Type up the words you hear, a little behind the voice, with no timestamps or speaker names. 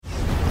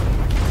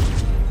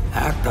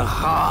At the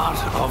heart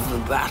of the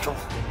battle,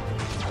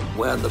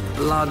 where the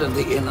blood of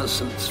the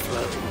innocents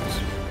flows,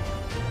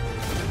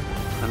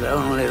 and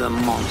only the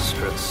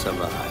monstrous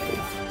survive.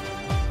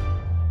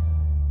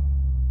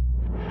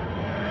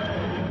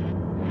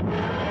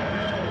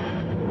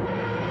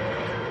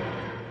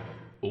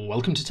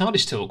 Welcome to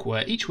TARDIS Talk,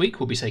 where each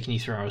week we'll be taking you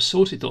through our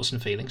assorted thoughts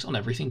and feelings on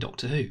everything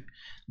Doctor Who.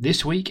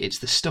 This week it's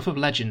the stuff of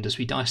legend as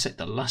we dissect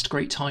the last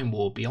great time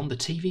war beyond the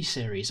TV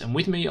series, and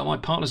with me are my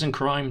partners in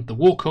crime, the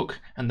War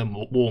Cook and the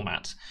War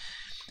Mat.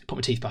 Put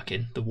my teeth back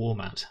in, the War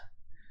Mat.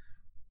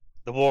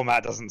 The War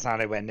Mat doesn't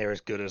sound anywhere near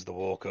as good as the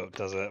War Cook,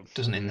 does it?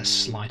 Doesn't in the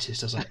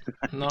slightest, does it?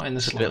 Not in the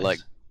It's slightest. a bit like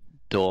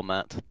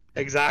doormat.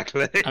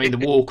 Exactly. I mean, the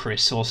War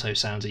Chris also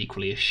sounds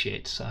equally as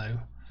shit, so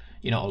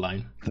you're not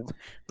alone.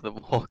 The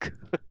walk.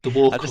 The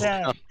War I Cook,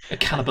 just- a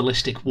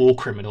cannibalistic war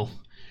criminal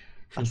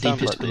from That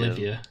sounds deepest like the,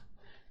 Bolivia.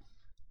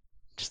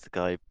 Just the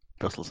guy who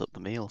brustles up the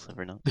meals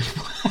every night.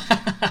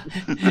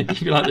 You'd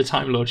be like the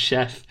Time Lord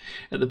chef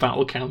at the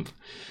battle camp,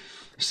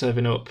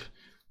 serving up.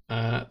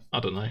 I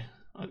don't know.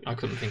 I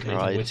couldn't think of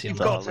anything Fried witty on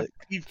garlic. that.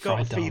 You've got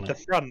to Fried feed the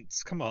Dalek.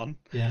 fronts. Come on.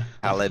 Yeah.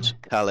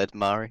 Khaled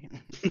Mari.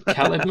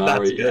 Khaled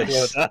Mari, That's good,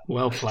 yes. well done.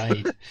 Well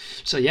played.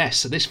 So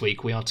this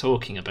week we are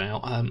talking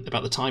about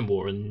the Time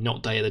War and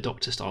not Day of the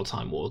Doctor style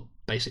Time War.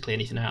 Basically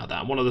anything out of that.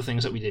 And one of the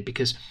things that we did,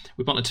 because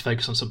we wanted to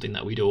focus on something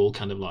that we'd all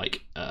kind of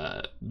like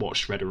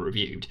watched, read, or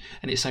reviewed,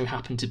 and it so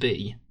happened to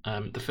be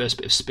the first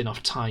bit of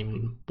spin-off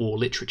Time War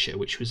literature,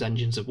 which was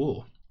Engines of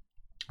War.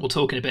 We'll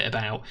talk in a bit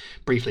about,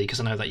 briefly, because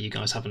I know that you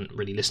guys haven't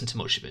really listened to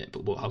much of it,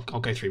 but I'll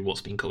go through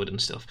what's been covered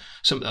and stuff.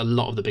 A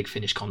lot of the Big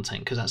Finish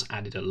content, because that's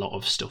added a lot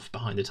of stuff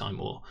behind the Time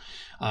War.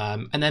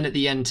 And then at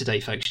the end today,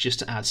 folks, just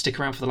to add, stick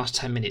around for the last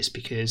 10 minutes,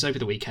 because over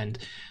the weekend,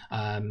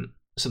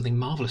 something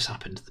marvellous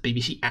happened. The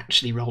BBC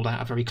actually rolled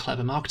out a very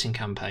clever marketing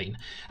campaign,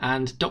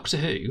 and Doctor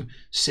Who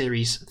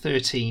Series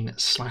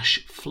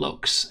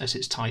 13/Flux, as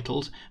it's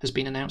titled, has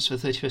been announced for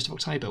the 31st of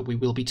October. We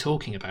will be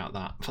talking about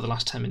that for the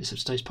last 10 minutes of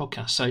today's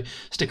podcast, so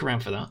stick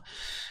around for that.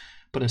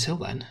 But until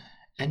then,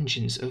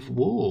 Engines of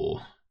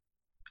War.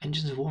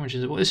 Engines of War,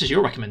 Engines of War. This is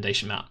your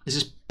recommendation, Matt. Is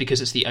this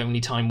because it's the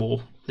only Time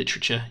War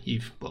literature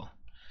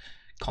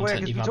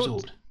content you've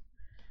absorbed?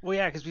 Well,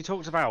 yeah, because we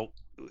talked about,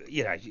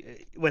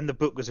 when the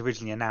book was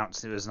originally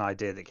announced, it was an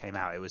idea that came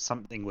out. It was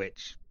something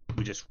which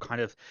we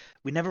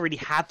never really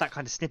had that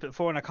kind of snippet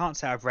before, and I can't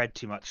say I've read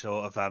too much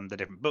sort of the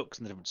different books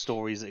and the different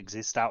stories that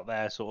exist out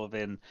there sort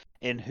of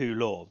in Who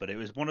lore, but it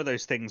was one of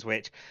those things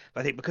which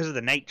I think, because of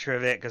the nature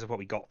of it, because of what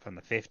we got from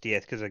the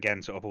 50th, because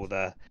again sort of all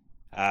the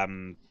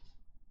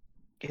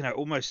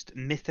almost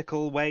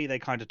mythical way they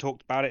kind of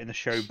talked about it in the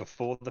show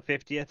before the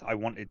 50th, I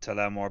wanted to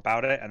learn more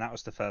about it, and that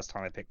was the first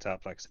time I picked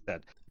up, like I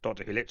said,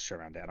 Doctor Who literature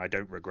around it, and I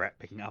don't regret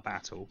picking it up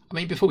at all. I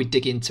mean, before we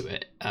dig into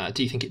it,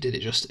 do you think it did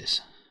it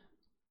justice?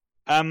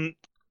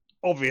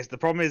 Obvious. The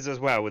problem is as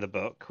well with a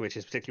book, which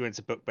is particularly when it's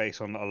a book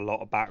based on a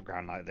lot of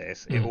background like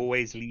this, it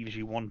always leaves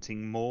you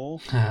wanting more.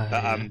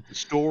 The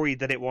story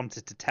that it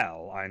wanted to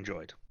tell, I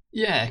enjoyed.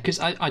 Yeah, because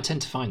I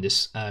tend to find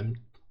this,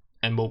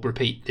 and we'll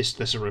repeat this.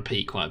 This will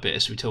repeat quite a bit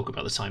as we talk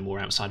about the Time War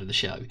outside of the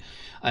show.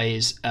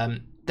 Is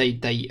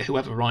they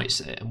whoever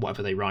writes it and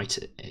whatever they write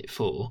it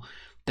for,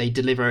 they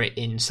deliver it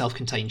in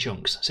self-contained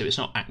chunks. So it's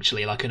not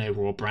actually like an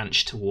overall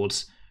branch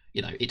towards.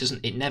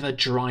 It never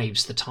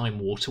drives the Time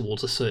War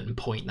towards a certain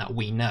point that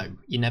we know.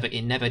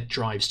 It never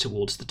drives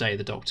towards the Day of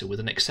the Doctor, with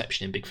an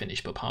exception in Big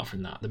Finish. But apart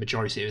from that, the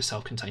majority of it is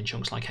self-contained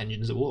chunks like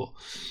Engines of War.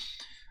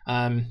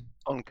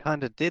 One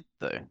kind of did,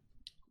 though.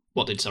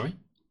 What did, sorry?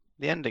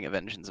 The ending of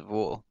Engines of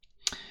War.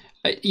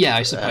 Yeah,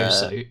 I suppose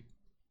so.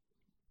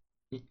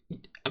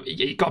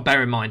 You've got to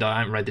bear in mind, I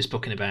haven't read this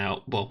book in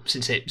about,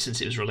 since it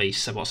was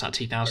released. So what's that,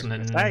 2000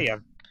 and... Hey,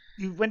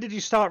 when did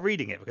you start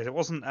reading it? Because it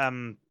wasn't...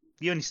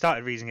 You only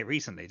started reading it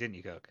recently, didn't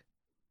you, Cook?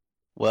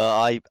 Well,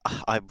 I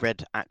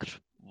read Act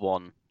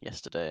 1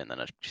 yesterday, and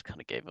then I just kind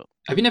of gave up.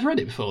 Have you never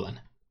read it before, then?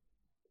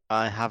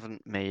 I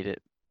haven't made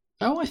it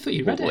Oh, I thought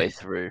you all read the way it.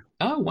 through.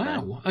 Oh,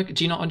 wow. No. Okay,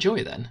 do you not enjoy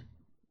it, then?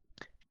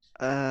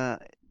 I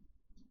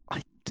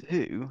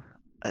do.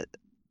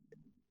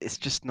 It's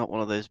just not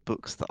one of those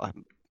books that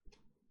I'm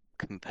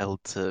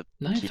compelled to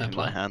No, keep fair in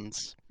play. my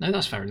hands. No,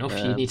 that's fair enough.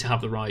 You need to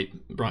have the right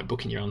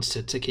book in your hands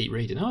to keep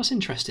reading. Oh, that's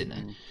interesting,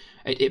 then.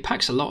 It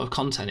packs a lot of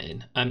content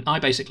in.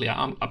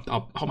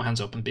 I'll hold my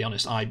hands up and be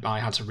honest. I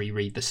had to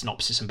reread the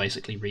synopsis and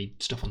basically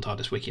read stuff on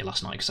TARDIS Wiki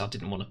last night because I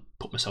didn't want to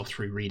put myself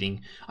through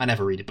reading. I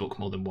never read a book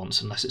more than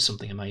once unless it's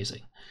something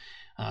amazing.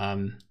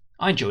 I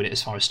enjoyed it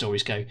as far as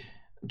stories go.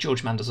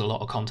 George Mann does a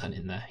lot of content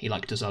in there. He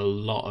does a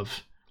lot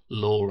of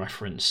lore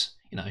reference.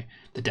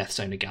 The Death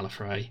Zone of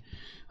Gallifrey,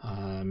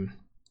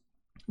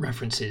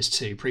 references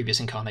to previous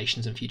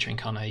incarnations and future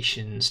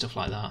incarnations, stuff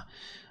like that.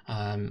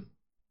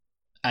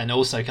 And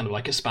also kind of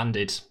like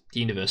expanded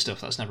universe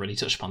stuff that's never really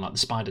touched upon, like the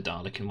Spider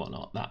Dalek and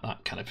whatnot.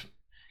 That kind of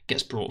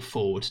gets brought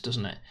forward,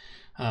 doesn't it?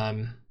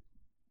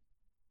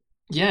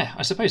 Yeah,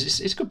 I suppose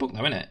it's a good book,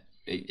 though, isn't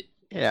it?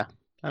 Yeah,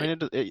 I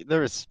mean,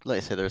 there is, like I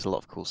say, there is a lot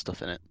of cool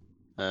stuff in it.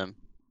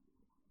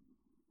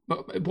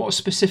 But what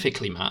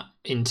specifically, Matt,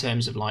 in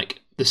terms of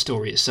like the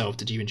story itself,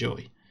 did you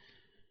enjoy?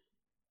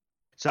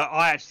 So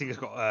I actually think it's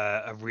got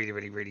a really,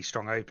 really, really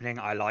strong opening.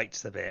 I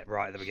liked the bit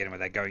right at the beginning where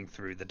they're going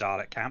through the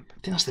Dalek camp. I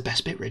think that's the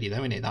best bit, really, though,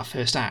 isn't it? That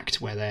first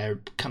act where they're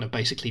kind of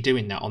basically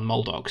doing that on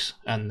Moldogs,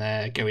 and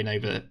they're going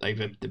over.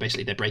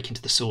 Basically, they break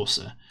into the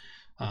saucer.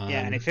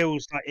 Yeah, and it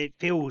feels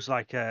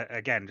like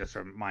again, just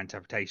from my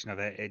interpretation of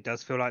it, it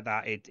does feel like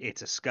that.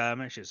 It's a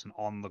skirmish. It's an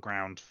on the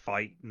ground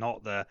fight,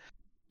 not the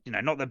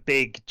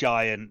big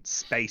giant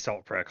space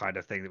opera kind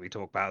of thing that we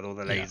talk about with all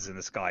the lasers in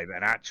the sky, but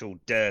an actual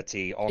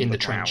dirty on the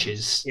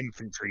trenches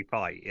infantry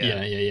fight.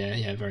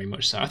 Yeah, very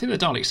much so. I think the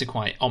Daleks are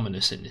quite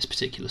ominous in this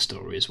particular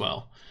story as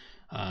well,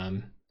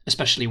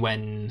 especially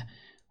when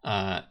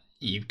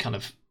you kind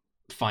of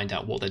find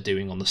out what they're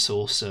doing on the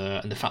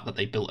saucer, and the fact that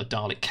they built a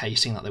Dalek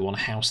casing that they want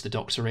to house the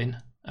Doctor in,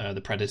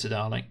 the Predator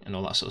Dalek, and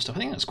all that sort of stuff. I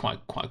think that's quite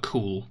a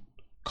cool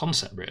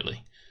concept,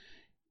 really.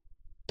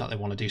 That they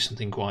want to do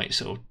something quite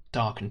sort of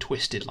dark and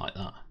twisted like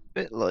that. A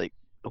bit like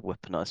a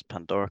weaponized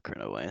Pandorica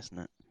in a way, isn't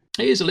it?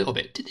 It is a little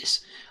bit.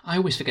 I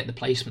always forget the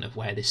placement of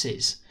where this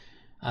is.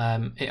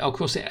 Of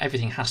course,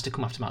 everything has to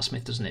come after Matt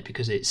Smith, doesn't it?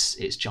 Because it's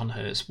John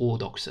Hurt's War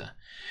Doctor.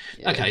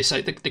 Yeah. Okay,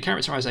 so the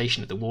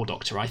characterization of the War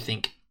Doctor, I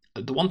think,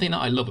 the one thing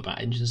that I love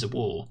about Engines of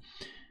War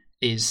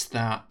is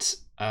that,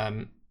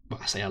 I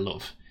say I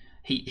love,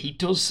 he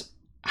does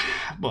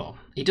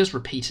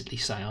repeatedly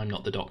say, "I'm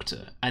not the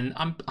Doctor," and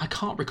I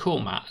can't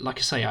recall, Matt. Like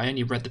I say, I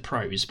only read the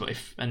prose, but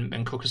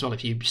and Cook as well,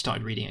 if you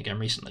started reading it again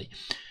recently,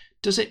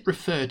 does it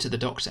refer to the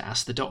Doctor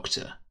as the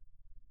Doctor?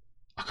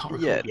 I can't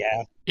recall.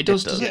 Yeah, it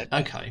does. Does it?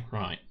 Okay,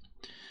 right.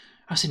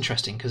 That's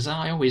interesting, because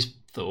I always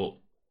thought,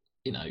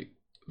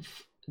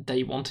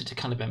 they wanted to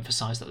kind of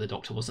emphasise that the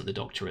Doctor wasn't the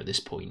Doctor at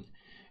this point.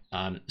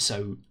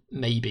 So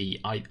maybe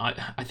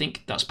I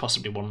think that's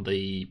possibly one of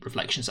the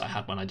reflections that I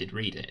had when I did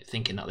read it,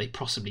 thinking that they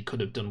possibly could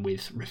have done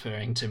with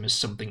referring to him as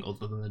something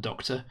other than the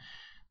Doctor,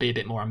 be a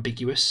bit more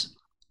ambiguous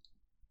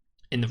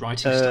in the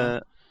writing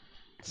style.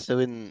 So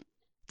in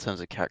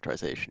terms of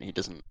characterization, he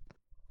doesn't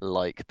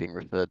like being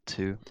referred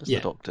to as the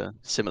Doctor,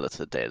 similar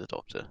to Day of the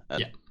Doctor.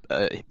 And,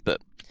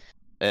 but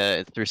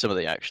through some of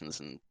the actions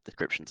and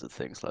descriptions and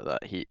things like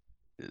that, the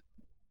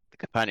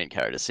companion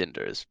character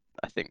Cinder is,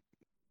 I think,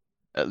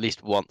 at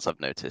least once I've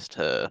noticed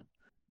her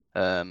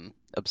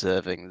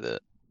observing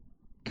that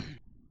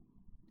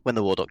when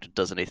the War Doctor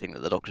does anything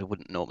that the Doctor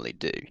wouldn't normally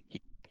do,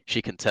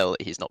 she can tell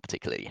that he's not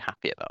particularly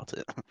happy about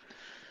it.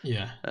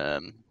 Yeah.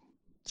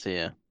 So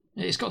yeah.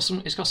 It's got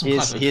some.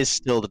 He is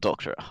still the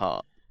Doctor at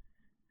heart.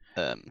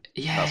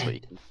 That's what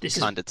you can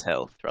kind of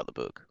tell throughout the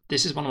book.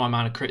 This is one of my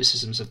minor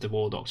criticisms of the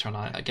War Doctor, and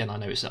I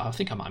noticed that. I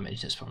think I might have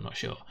mentioned this, but I'm not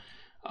sure.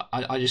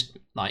 I just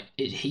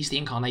he's the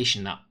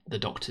incarnation that the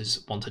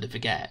Doctors wanted to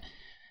forget.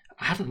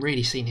 I haven't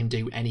really seen him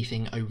do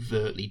anything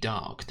overtly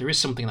dark. There is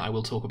something that I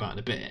will talk about in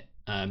a bit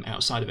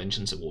outside of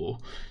Engines of War,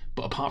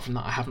 but apart from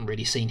that, I haven't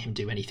really seen him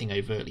do anything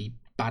overtly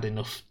bad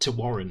enough to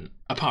warrant,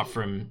 apart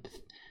from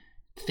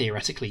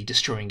theoretically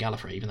destroying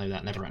Gallifrey, even though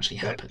that never actually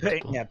happened.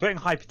 Putting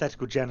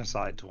hypothetical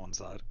genocide to one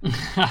side.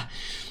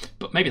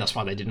 But maybe that's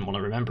why they didn't want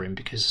to remember him,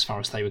 because as far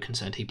as they were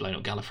concerned, he'd blown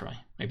up Gallifrey.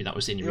 Maybe that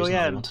was the only reason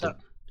they wanted to.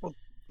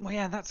 Well,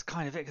 yeah, that's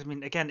kind of it. I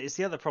mean, again, it's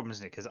the other problem,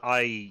 isn't it? Because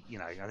I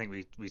think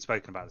we've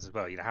spoken about this as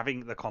well.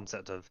 Having the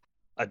concept of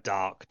a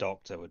dark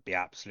Doctor would be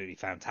absolutely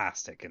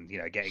fantastic, and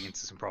getting into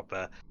some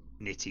proper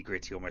nitty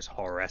gritty, almost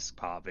horror-esque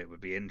part of it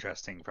would be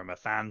interesting from a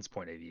fan's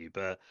point of view.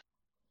 But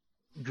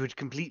it would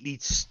completely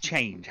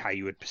change how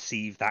you would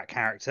perceive that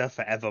character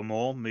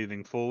forevermore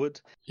moving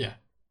forward. Yeah,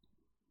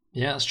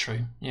 that's true.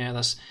 Yeah,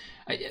 that's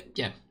I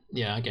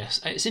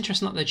guess it's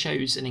interesting that they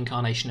chose an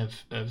incarnation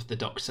of the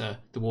Doctor,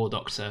 the War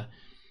Doctor,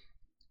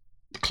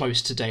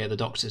 close to Day of the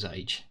Doctor's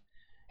age.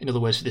 In other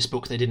words, for this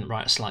book, they didn't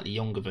write a slightly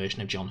younger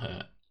version of John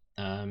Hurt.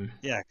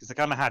 Because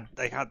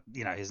they had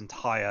his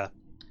entire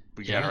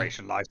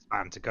regeneration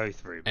lifespan to go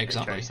through.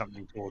 Exactly.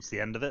 Something towards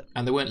the end of it,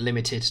 and they weren't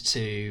limited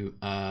to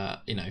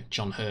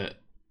John Hurt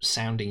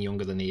sounding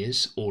younger than he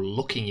is or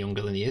looking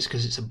younger than he is,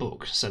 because it's a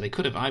book. So they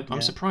could have.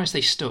 I'm surprised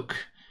they stuck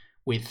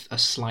with a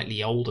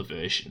slightly older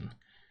version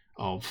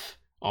of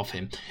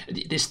him.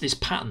 This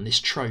pattern, this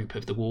trope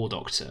of the War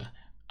Doctor,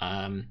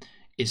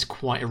 is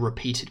quite a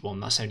repeated one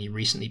that's only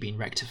recently been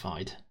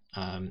rectified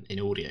in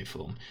audio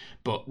form.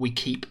 But we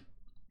keep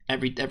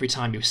every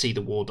time you see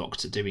the War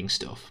Doctor doing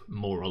stuff,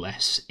 more or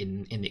less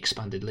in the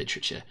expanded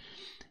literature,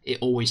 it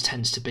always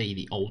tends to be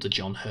the older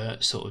John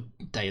Hurt, sort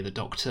of Day of the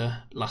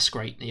Doctor, last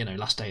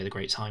Day of the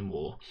Great Time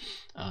War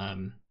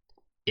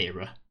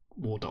era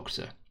War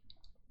Doctor.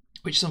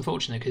 Which is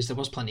unfortunate, because there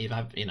was plenty of,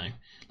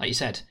 like you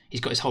said,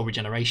 he's got his whole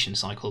regeneration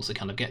cycle to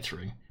kind of get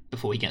through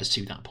before he gets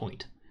to that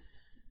point.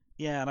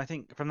 Yeah, and I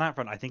think from that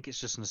front, I think it's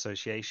just an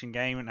association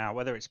game. Now,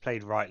 whether it's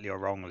played rightly or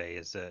wrongly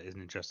is an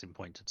interesting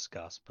point to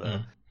discuss. But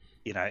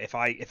if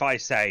I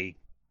say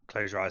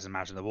close your eyes and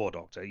imagine the War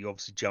Doctor, you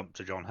obviously jump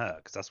to John Hurt,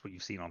 because that's what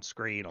you've seen on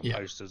screen, on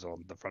posters,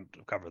 on the front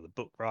cover of the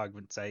book, for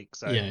argument's sake.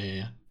 So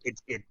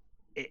it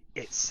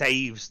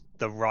saves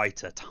the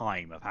writer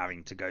time of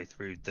having to go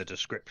through the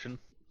description.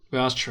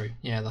 Well, that's true.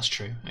 Yeah, that's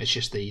true. It's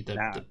just the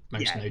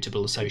most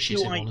notable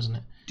associated one, isn't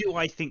it? Do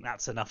I think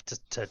that's enough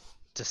to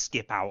to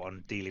skip out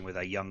on dealing with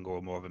a younger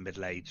or more of a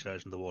middle-aged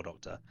version of the War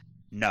Doctor.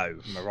 No,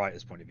 from a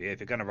writer's point of view, if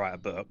you're going to write a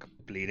book,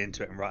 bleed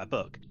into it and write a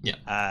book.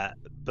 Yeah.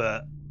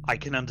 But I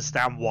can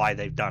understand why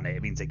they've done it.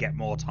 It means they get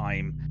more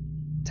time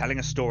telling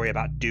a story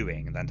about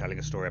doing than telling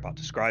a story about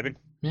describing.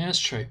 Yeah, that's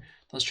true.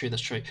 That's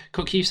true.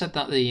 Cook, you said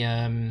that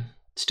the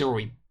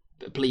story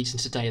bleeds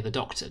into Day of the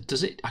Doctor.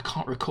 Does it? I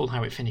can't recall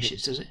how it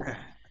finishes. Does it?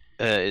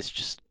 It's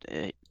just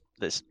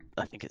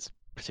I think it's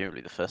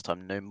presumably the first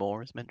time no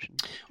more is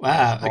mentioned.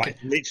 Wow. Right. Okay.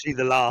 Literally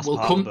the last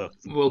part of the book.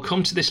 We'll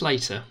come to this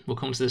later.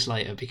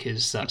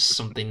 Because that's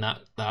something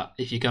that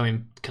if you're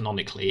going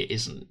canonically, it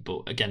isn't.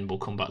 But again, we'll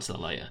come back to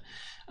that later.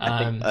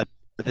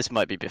 This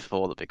might be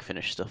before the Big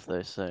Finish stuff,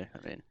 though. So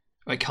I mean,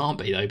 it can't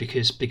be though,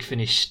 because Big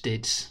Finish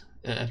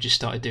have just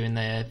started doing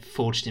their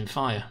Forged in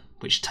Fire,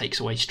 which takes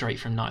away straight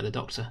from Night of the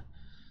Doctor.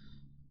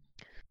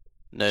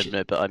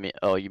 No, but I mean,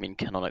 you mean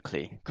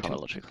chronologically?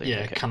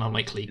 Yeah, okay.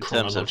 Chronologically.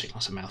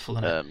 That's a mouthful,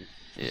 isn't it?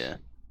 Yeah,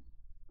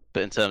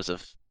 but in terms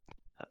of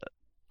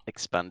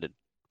expanded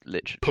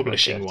literature,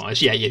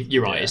 publishing-wise, yeah,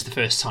 you're right. Yeah. It's the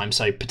first time,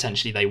 so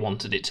potentially they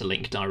wanted it to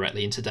link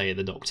directly into Day of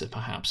the Doctor,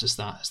 perhaps as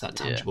that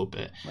tangible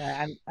bit.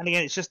 Yeah, and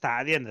again, it's just that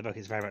at the end of the book,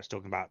 it's very much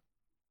talking about,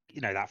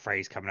 that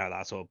phrase coming out,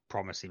 that sort of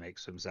promise he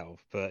makes to himself.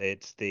 But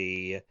it's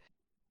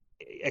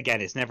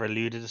never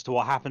alluded as to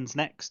what happens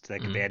next. There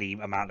could be any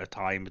amount of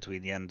time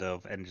between the end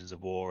of Engines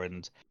of War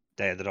and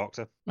Day of the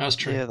Doctor. That's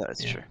true. Yeah, that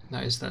is true.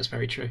 That's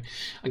very true.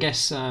 I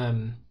guess.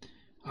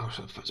 I was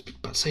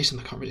about to say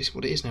something. I can't really see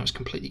what it is now. It's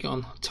completely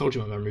gone. I told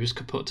you my memory was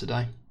kaput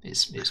today.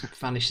 It's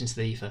vanished into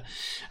the ether.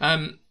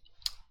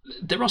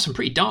 There are some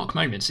pretty dark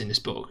moments in this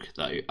book,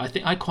 though. I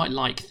think I quite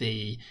like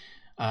the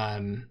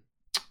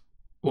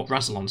what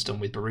Rassilon's done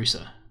with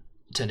Barusa.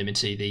 Turned him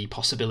into the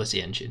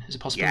possibility engine. Is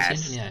it possibility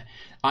engine?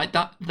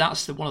 Yeah.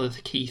 That's one of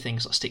the key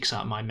things that sticks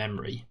out in my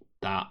memory.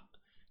 That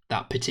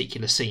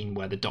particular scene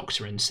where the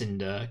Doctor and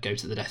Cinder go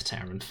to the Death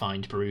Tower and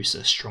find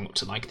Barusa strung up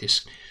to like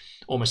this,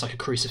 almost like a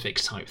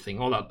crucifix type thing.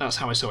 Well, that's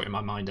how I saw it in my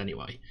mind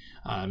anyway.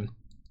 And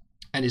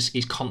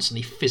he's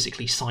constantly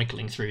physically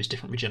cycling through his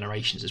different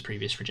regenerations, his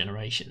previous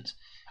regenerations.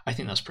 I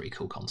think that's a pretty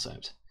cool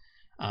concept.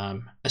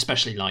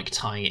 Especially like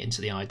tying it into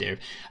the idea of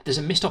there's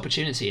a missed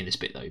opportunity in this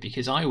bit though,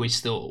 because I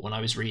always thought when I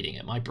was reading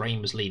it, my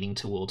brain was leaning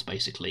towards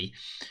basically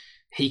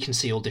he can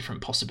see all different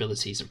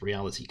possibilities of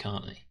reality,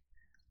 can't he?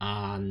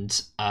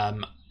 And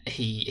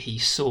he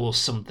saw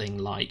something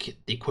like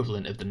the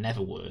equivalent of the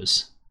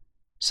Neverwers,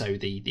 so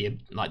the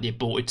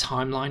aborted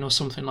timeline or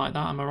something like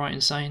that. Am I right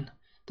in saying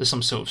there's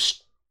some sort of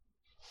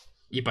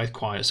You're both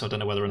quiet, so I don't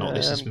know whether or not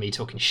this is me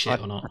talking shit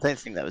or not. I don't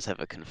think that was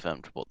ever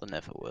confirmed what the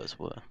Neverwers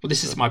were. Well,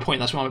 this is my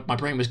point. That's why my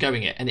brain was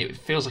going it, and it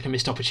feels like a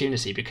missed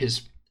opportunity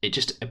because it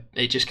just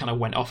kind of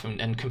went off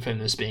and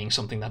confirmed as being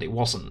something that it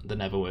wasn't the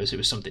Neverwers. It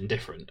was something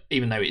different,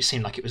 even though it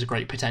seemed like it was a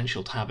great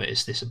potential to have it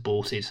as this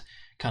aborted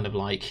kind of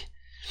like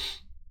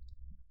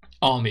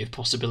army of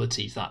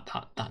possibilities that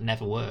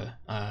never were.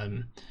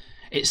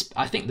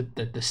 I think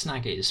the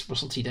snag is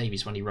Russell T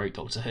Davies when he wrote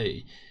Doctor Who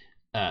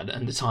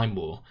and the Time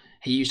War.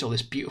 He used all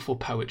this beautiful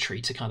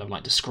poetry to kind of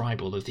like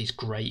describe all of these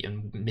great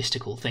and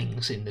mystical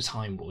things in the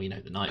Time War.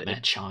 The Nightmare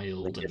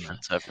Child and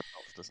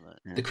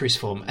the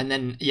Cruciform, and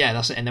then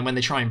that's it. And then when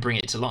they try and bring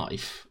it to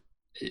life,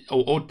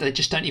 or they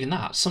just don't even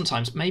that.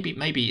 Sometimes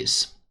maybe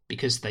it's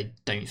because they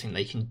don't think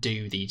they can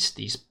do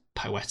these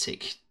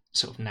poetic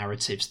sort of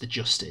narratives the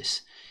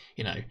justice.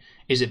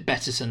 Is it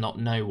better to not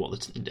know what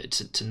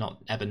to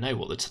not ever know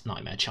what the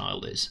Nightmare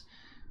Child is?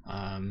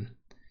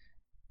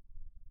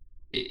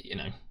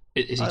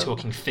 Is he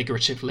talking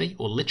figuratively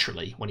or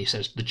literally when he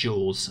says the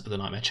jaws of the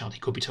Nightmare Child? He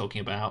could be talking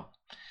about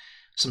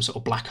some sort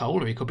of black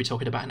hole, or he could be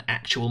talking about an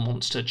actual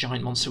monster,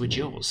 giant monster with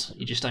jaws.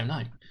 You just don't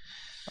know.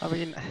 I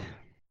mean,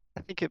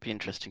 I think it'd be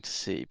interesting to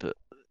see, but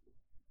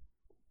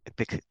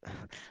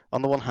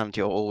on the one hand,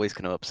 you're always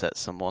going to upset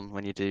someone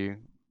when you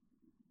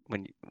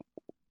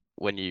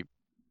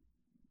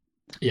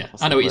yeah,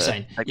 I know what you're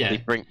saying. Yeah,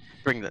 bring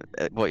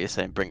what you're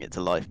saying. Bring it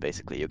to life.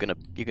 Basically, you're gonna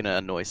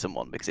annoy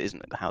someone because it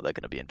isn't how they're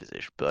gonna be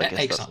envisaged. But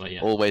I guess that's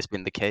always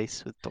been the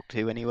case with Doctor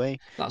Who anyway.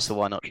 So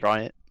why not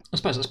try it? I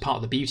suppose that's part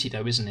of the beauty,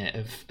 though, isn't it?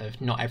 Of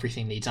not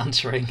everything needs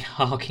answering.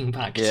 Harking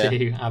back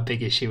to our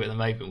big issue at the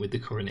moment with the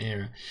current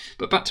era.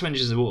 But back to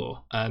Engines of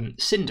War.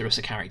 Cinder as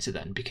a character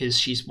then, because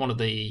she's one of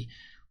the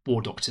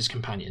War Doctor's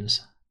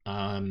companions.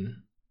 What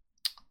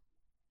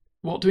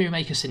do we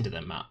make of Cinder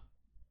then, Matt?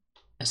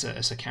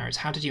 As a character,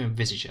 how did you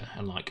envisage her,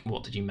 and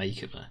what did you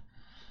make of her?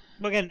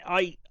 Well, again,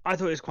 I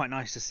thought it was quite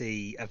nice to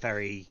see a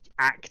very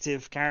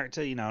active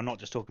character. I'm not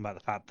just talking about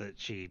the fact that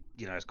she,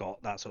 has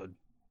got that sort of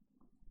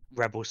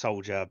rebel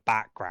soldier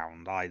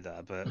background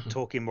either, but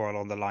talking more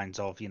along the lines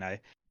of,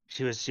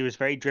 she was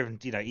very driven.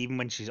 Even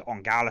when she's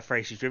on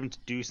Gallifrey, she's driven to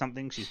do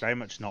something. She's very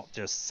much not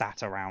just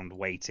sat around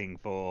waiting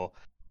for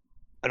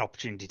an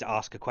opportunity to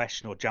ask a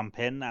question or jump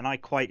in. And I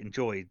quite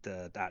enjoyed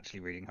actually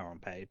reading her on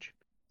page.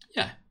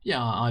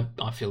 Yeah, I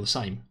feel the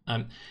same.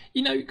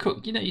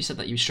 Cook, you said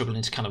that you were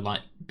struggling to kind of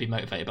be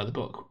motivated by the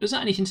book. Was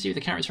that anything to do with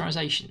the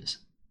characterizations?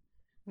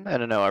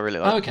 No, I really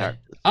like the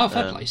characters. Oh,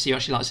 fair play. So you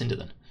actually like Cinder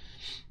then?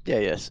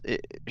 Yes.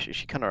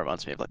 She kind of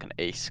reminds me of like an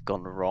Ace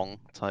gone wrong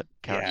type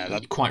character. Yeah,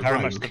 that's quite very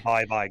rogue. much the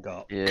vibe I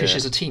got. Because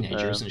she's a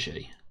teenager, isn't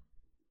she?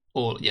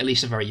 Or at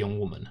least a very young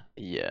woman.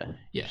 Yeah.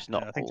 She's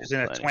not. I think she's in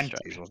her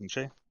 20s, wasn't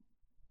she?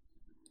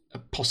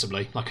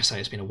 Possibly. Like I say,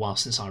 it's been a while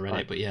since I read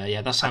it, but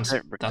yeah, that sounds. I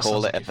don't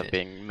recall it ever fit.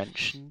 being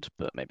mentioned,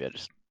 but maybe I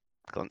just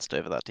glanced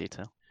over that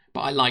detail.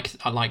 But I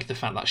like the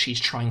fact that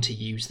she's trying to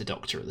use the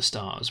Doctor at the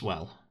start as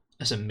well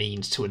as a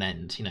means to an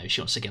end. You know,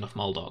 she wants to get off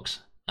Moldogs,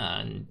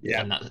 and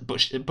that.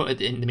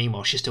 But in the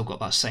meanwhile, she's still got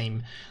that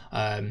same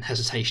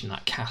hesitation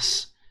that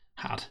Cass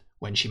had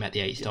when she met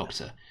the Eighth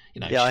Doctor. You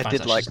know, I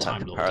did like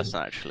that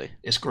comparison, actually.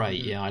 It's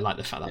great. Yeah, I like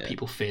the fact that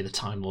people fear the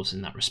Time Lords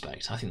in that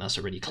respect. I think that's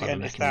a really clever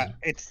mechanism.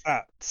 It's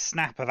that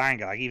snap of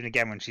anger, like even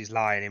again when she's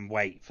lying in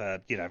wait for,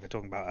 if we're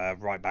talking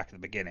about right back at the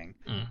beginning,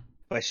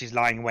 where she's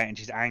lying in wait and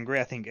she's angry.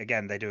 I think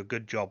again they do a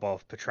good job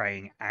of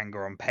portraying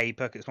anger on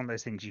paper, because it's one of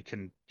those things you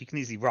can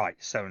easily write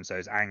so and so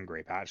is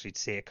angry, but actually to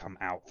see it come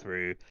out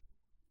through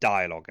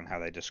dialogue and how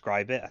they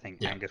describe it, I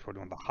think anger is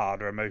probably one of the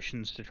harder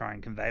emotions to try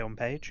and convey on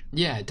page.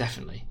 Yeah,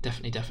 definitely.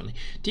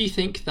 Do you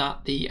think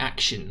that the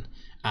action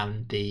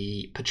and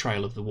the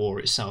portrayal of the war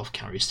itself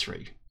carries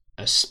through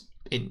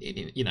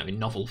in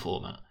novel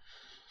format?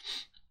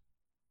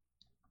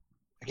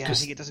 Again, I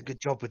think it does a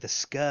good job with the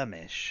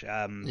skirmish.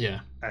 I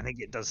think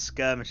it does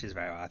skirmishes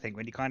very well. I think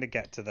when you kind of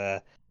get to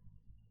the,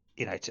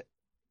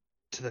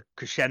 to the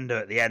crescendo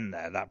at the end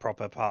there, that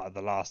proper part of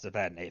the last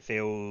event, it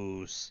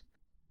feels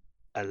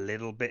a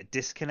little bit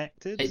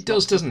disconnected. It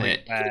does, doesn't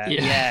it?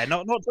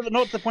 Not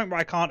to the point where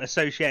I can't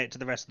associate it to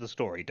the rest of the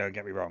story. Don't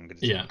get me wrong.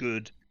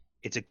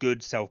 It's a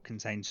good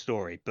self-contained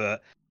story,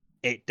 but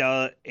it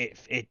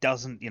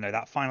doesn't.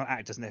 That final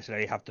act doesn't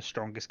necessarily have the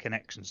strongest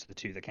connections to the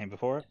two that came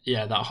before it.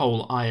 Yeah, that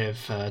whole Eye of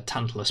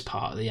Tantalus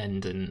part at the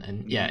end, and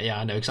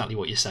I know exactly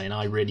what you're saying.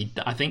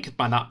 I think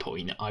by that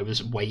point I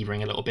was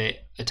wavering a little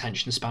bit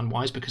attention span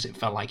wise, because it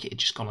felt like it had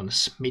just gone on a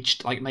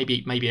smidge, like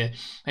maybe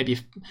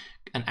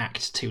an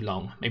act too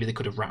long. Maybe they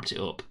could have wrapped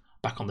it up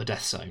back on the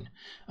Death Zone.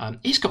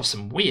 He's got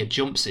some weird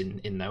jumps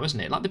in though,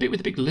 hasn't it? Like the bit with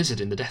the big lizard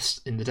in the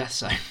Death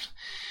Zone.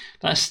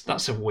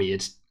 That's a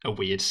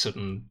weird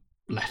sudden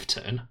left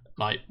turn.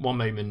 Like one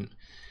moment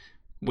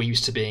we're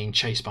used to being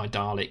chased by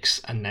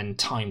Daleks and then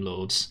Time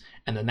Lords,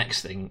 and the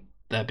next thing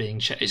they're being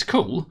chased. It's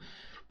cool,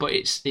 but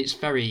it's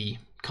very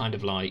kind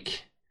of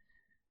like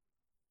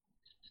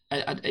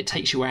it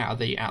takes you out of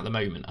the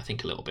moment, I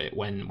think, a little bit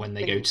when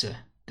they go to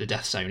the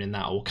Death Zone, and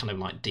that all kind of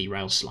like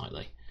derails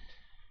slightly.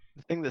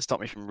 The thing that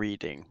stopped me from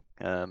reading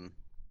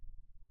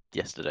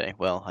yesterday,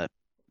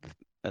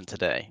 and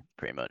today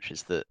pretty much,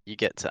 is that you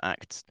get to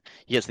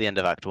the end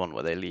of Act 1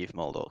 where they leave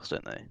Moldox,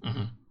 don't they?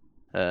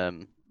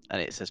 Mm-hmm.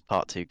 And it says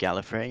Part 2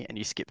 Gallifrey, and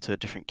you skip to a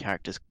different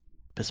character's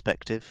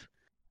perspective.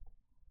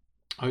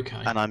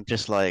 Okay. And I'm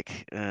just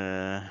like,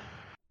 oh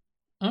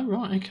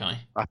right, okay.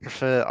 I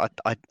prefer.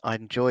 I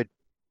enjoyed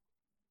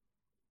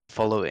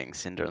following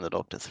Cinder and the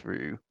Doctor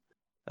through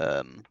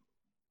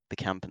the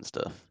camp and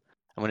stuff.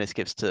 And when it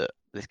skips to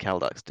this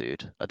Kaldax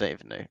dude, I don't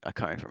even know. I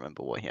can't even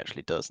remember what he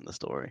actually does in the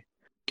story.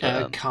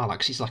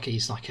 Karlax,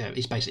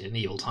 he's basically an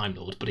evil Time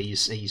Lord, but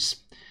he's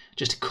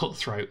just a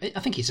cutthroat. I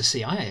think he's a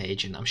CIA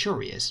agent. I'm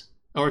sure he is.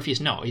 Or if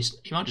he's not,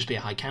 he might just be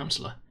a High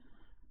Counselor.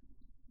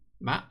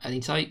 Matt, any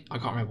take? I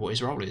can't remember what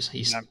his role is.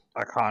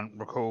 I can't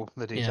recall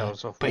the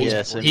details of. But he's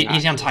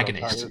the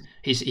antagonist.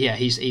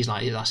 He's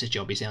like, that's his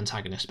job. He's the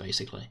antagonist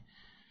basically.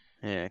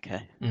 Yeah.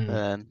 Okay.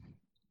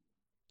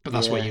 But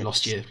that's where you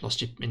lost your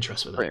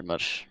interest with it. Pretty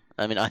much.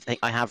 I mean, I think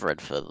I have read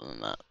further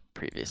than that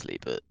previously,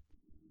 but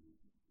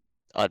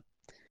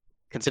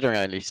considering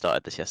I only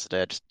started this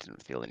yesterday, I just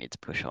didn't feel the need to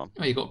push on.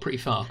 Oh, you got pretty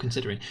far,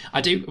 considering.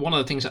 One of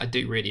the things that I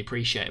do really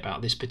appreciate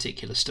about this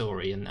particular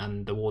story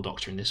and the War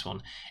Doctor in this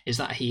one is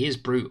that he is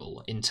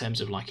brutal in terms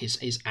of like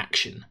his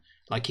action.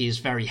 Like he is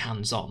very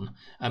hands-on.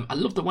 I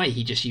love the way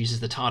he just uses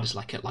the TARDIS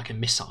like a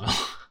missile.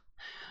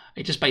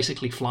 He just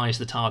basically flies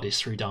the TARDIS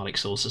through Dalek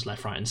saucers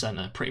left, right, and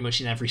centre, pretty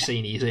much in every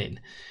scene he's in.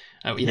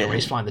 Where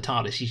he's flying the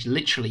TARDIS, he's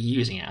literally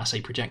using it as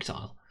a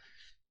projectile.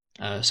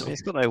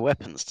 He's got no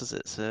weapons, does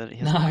it? So he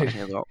hasn't got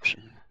any other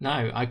option.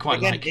 No, I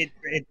quite like it.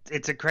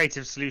 It's a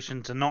creative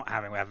solution to not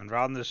having weapons,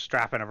 rather than just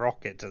strapping a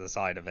rocket to the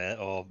side of it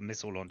or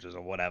missile launchers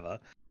or whatever.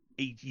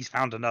 He's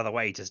found another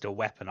way to still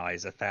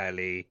weaponize a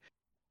fairly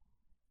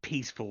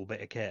peaceful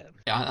bit of kit.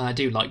 I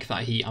do like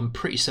that. I'm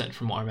pretty certain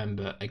from what I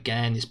remember.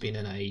 Again, it's been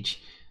an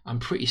age. I'm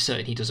pretty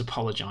certain he does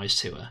apologise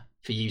to her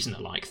for using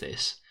it like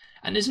this.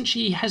 And isn't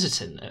she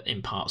hesitant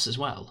in parts as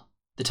well?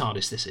 The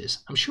TARDIS this is.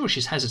 I'm sure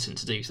she's hesitant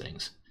to do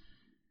things.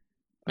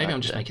 Maybe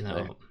I'm just making that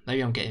up.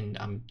 Maybe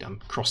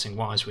I'm crossing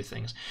wires with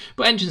things.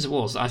 But Engines of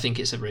Wars, I think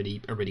it's a really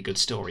good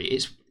story.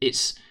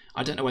 It's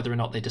I don't know whether or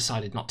not they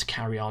decided not to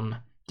carry on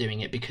doing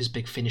it because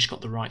Big Finish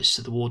got the rights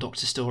to the War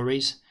Doctor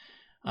stories.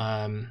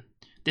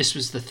 This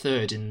was the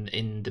third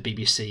in the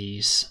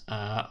BBC's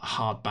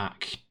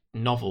hardback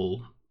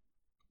novel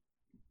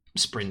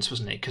sprints,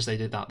 wasn't it? Because they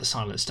did that, The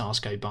Silent Stars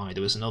Go By.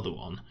 There was another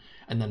one,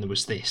 and then there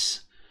was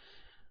this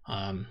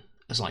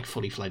as like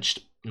fully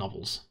fledged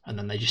novels, and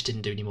then they just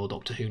didn't do any more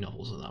Doctor Who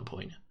novels at that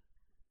point.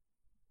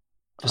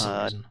 for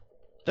some reason.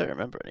 Don't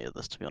remember any of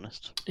this, to be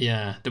honest.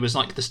 Yeah, there was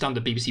like the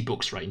standard BBC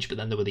Books range, but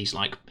then there were these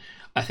like,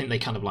 I think they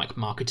kind of like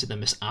marketed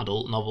them as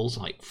adult novels,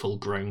 like full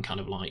grown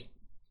kind of like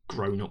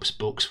grown-ups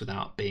books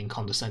without being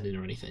condescending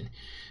or anything.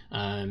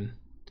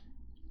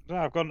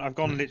 I've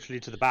gone literally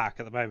to the back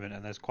at the moment,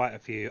 and there's quite a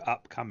few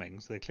upcoming.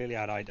 So they clearly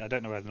had. I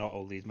don't know whether or not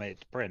all these made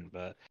it to print,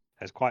 but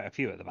there's quite a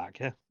few at the back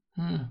here.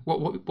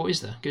 What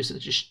is there? Give us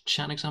just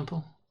shout an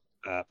example.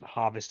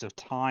 Harvest of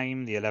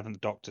Time, the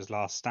 11th Doctor's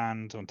Last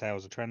Stand on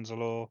Tales of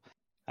Trenzalore.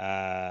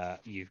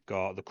 You've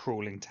got The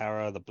Crawling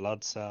Terror, The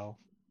Blood Cell,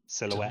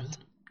 Silhouette.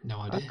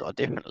 No idea. I've got a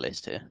different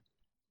list here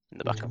in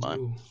the back of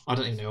mine. I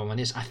don't even know what mine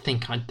is. I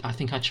think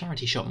I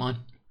charity shot mine.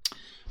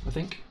 I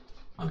think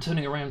I'm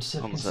turning around to see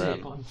if I can see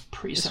it, but I'm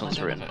pretty certain. This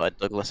one's written by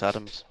Douglas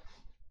Adams.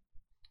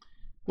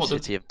 What,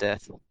 City of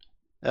Death.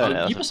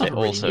 You must have a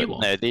really new one.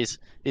 No, these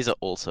are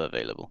also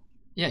available.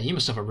 Yeah, you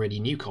must have a really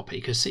new copy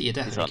because City of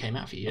Death only came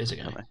out a few years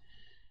ago.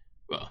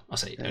 Well, I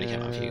say it only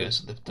came out a few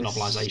years. The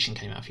novelisation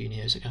came out a few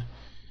years ago.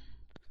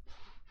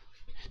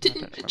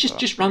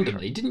 Just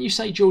randomly, didn't you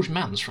say George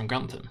Mann's from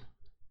Grantham?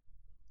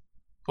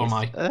 Or am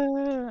I?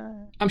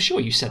 I'm sure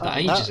you said that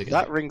ages ago.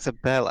 That rings a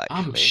bell, actually.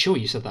 I'm sure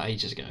you said that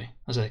ages ago.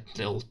 As a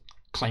little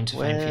claim to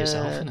fame for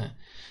yourself, isn't it?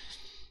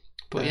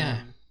 But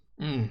yeah.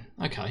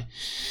 Okay.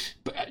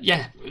 But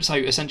yeah, so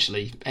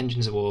essentially,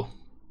 Engines of War,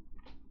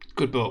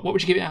 good book. What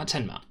would you give it out of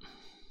 10, Matt?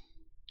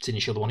 Seeing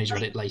as you're the one who's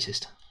read it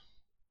latest.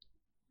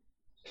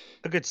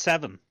 A good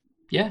 7.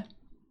 Yeah?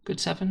 Good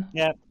 7?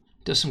 Yeah.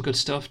 Does some good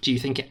stuff. Do you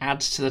think it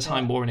adds to the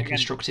Time War in a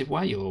constructive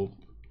way, or?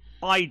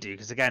 I do,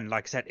 because again,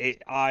 like I said,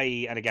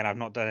 I've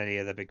not done any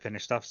of the Big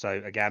Finish stuff,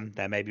 so again,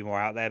 there may be more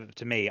out there, but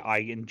to me, I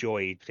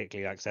enjoyed,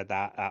 particularly, like I said,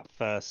 that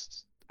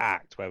first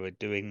act where we're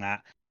doing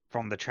that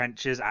from the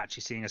trenches,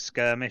 actually seeing a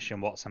skirmish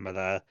and what some of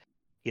the,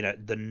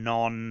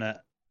 the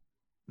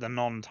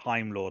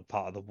non-Time Lord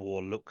part of the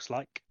war looks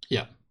like.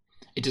 Yeah.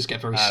 It does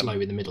get very slow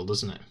in the middle,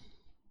 doesn't it?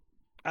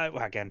 Well,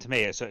 again, to me,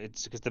 it's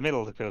because the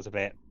middle feels a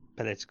bit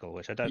political,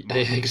 which I don't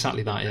mind.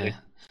 Exactly that, yeah.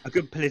 A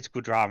good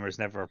political drama is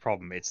never a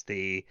problem. It's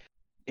the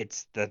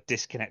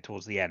disconnect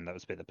towards the end that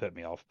was the bit that put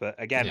me off. But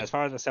again, as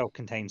far as a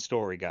self-contained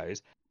story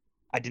goes,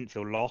 I didn't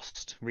feel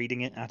lost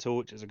reading it at all,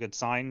 which is a good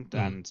sign.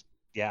 And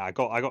yeah, I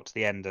got to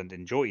the end and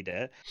enjoyed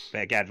it.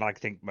 But again, like I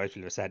think most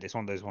people have said, it's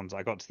one of those ones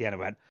I got to the end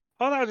and went,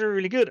 "Oh, that was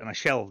really good," and I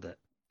shelved it.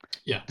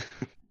 Yeah.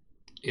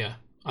 Yeah.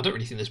 I don't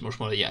really think there's much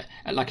more. Yeah,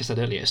 like I said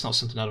earlier, it's not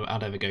something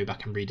I'd ever go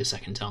back and read a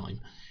second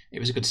time. It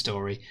was a good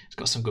story. It's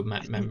got some good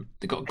moments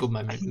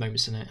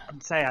in it.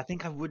 I'd say I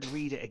think I would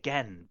read it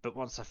again, but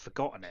once I've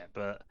forgotten it.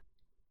 But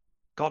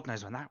God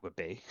knows when that would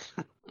be.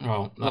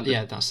 Well,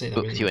 yeah, that's it.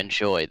 Books you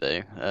enjoy,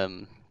 though,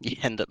 you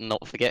end up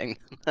not forgetting,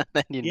 and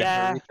then you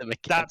never read them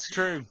again. That's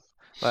true.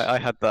 I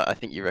had that. I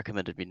think you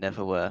recommended me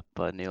Neverwhere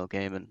by Neil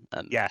Gaiman,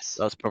 and yes,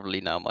 that's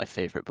probably now my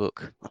favourite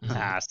book.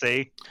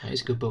 See,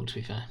 it's a good book, to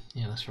be fair.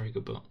 Yeah, that's a very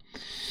good book.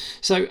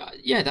 So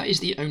yeah, that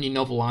is the only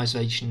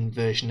novelisation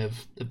version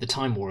of the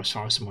Time War, as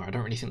far as I'm aware. I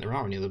don't really think there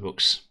are any other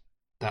books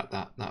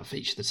that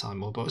feature the Time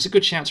War, but it's a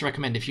good shout to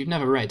recommend. If you've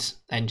never read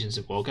Engines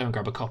of War, go and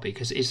grab a copy,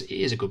 because it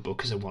is a good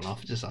book as a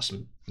one-off. It just has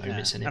some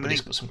moments in it, but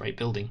it's got some great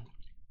building.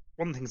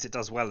 One of the things it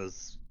does well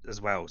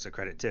as well, so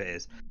credit to it,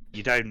 is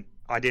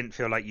I didn't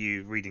feel like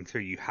you reading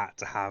through, you had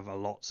to have a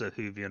lots of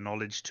Whovian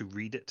knowledge to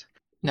read it.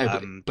 No,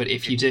 but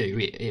if you do,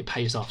 it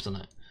pays off,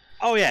 doesn't it?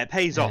 Oh yeah, it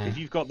pays off. If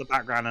you've got the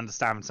background,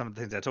 understand some of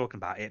the things they're talking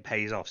about, it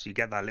pays off. So you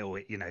get that little,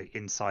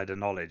 insider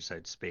knowledge, so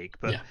to speak.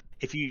 But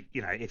if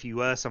you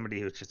were somebody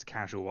who was just a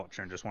casual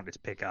watcher and just wanted to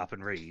pick it up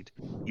and read,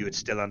 you would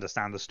still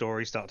understand the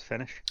story start to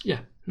finish. Yeah,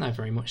 no,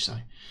 very much so.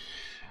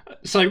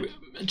 So,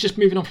 just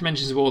moving on from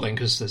Engines of War then,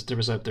 because there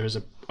is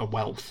a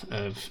wealth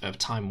of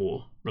Time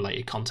War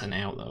related content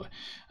out though.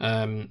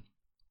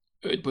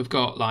 We've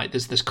got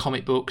there's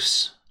comic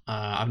books.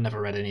 I've never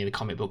read any of the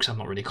comic books. I'm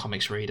not really a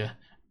comics reader.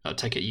 I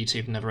take it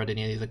YouTube never read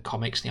any of the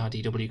comics, the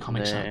IDW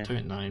comics out to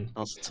it. No.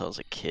 Also, until I was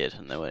a kid,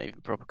 and there weren't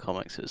even proper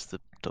comics. It was the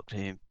Doctor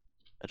Who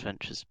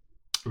adventures.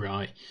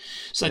 Right.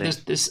 So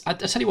there's I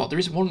tell you what, there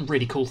is one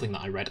really cool thing that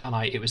I read, and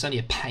it was only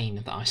a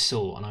pane that I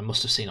saw, and I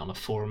must have seen it on a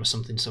forum or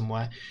something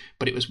somewhere,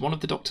 but it was one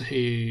of the Doctor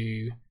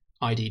Who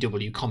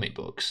IDW comic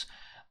books,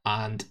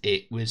 and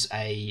it was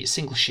a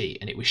single sheet,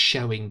 and it was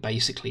showing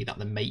basically that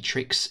the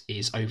Matrix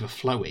is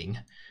overflowing,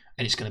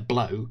 and it's going to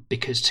blow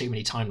because too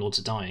many Time Lords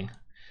are dying.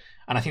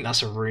 And I think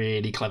that's a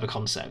really clever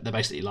concept. They're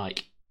basically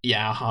like,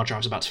 yeah, our hard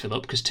drive's about to fill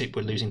up because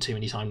we're losing too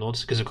many Time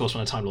Lords. Because, of course,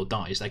 when a Time Lord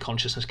dies, their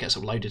consciousness gets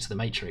uploaded to the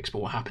Matrix.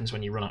 But what happens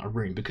when you run out of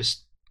room?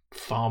 Because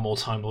far more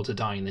Time Lords are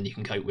dying than you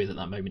can cope with at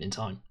that moment in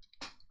time.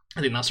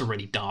 I think that's a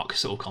really dark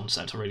sort of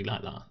concept. I really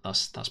like that.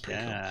 That's pretty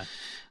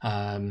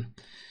cool.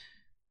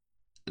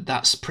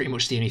 That's pretty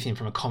much the only thing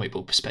from a comic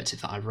book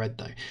perspective that I've read,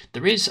 though.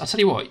 There is, I'll tell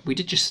you what, we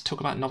did just talk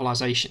about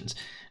novelisations.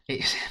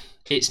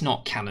 It's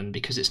not canon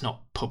because it's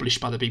not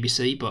published by the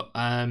BBC, but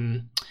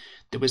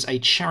there was a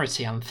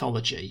charity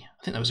anthology.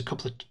 I think there was a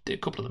couple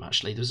of them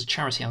actually. There was a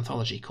charity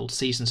anthology called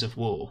Seasons of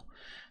War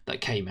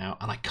that came out,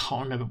 and I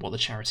can't remember what the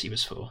charity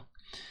was for.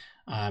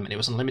 and it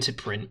was unlimited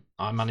print.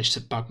 I managed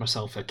to bag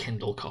myself a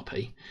Kindle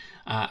copy,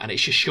 and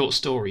it's just short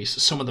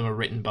stories. Some of them are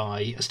written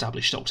by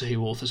established Doctor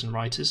Who authors and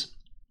writers,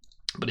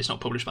 but it's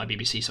not published by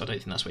BBC, so I don't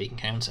think that's where you can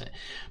count it.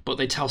 But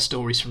they tell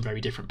stories from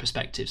very different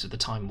perspectives of the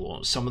Time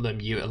War. Some of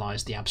them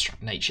utilise the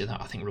abstract nature that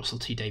I think Russell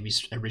T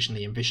Davies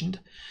originally envisioned.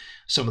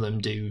 Some of them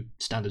do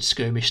standard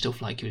skirmish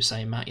stuff, like you were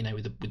saying, Matt,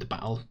 with the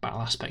battle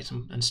aspect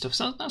and stuff.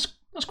 So that's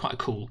quite a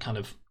cool kind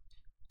of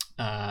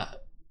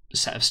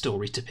set of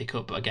stories to pick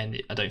up. But again,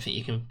 I don't think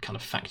you can kind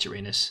of factor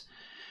in as,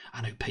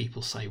 I know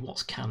people say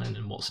what's canon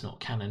and what's not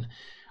canon.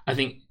 I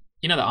think,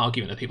 that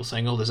argument of people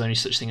saying, oh, there's only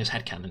such thing as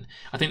headcanon.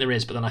 I think there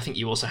is, but then I think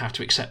you also have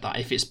to accept that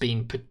if it's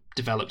been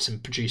developed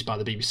and produced by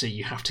the BBC,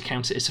 you have to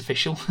count it as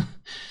official.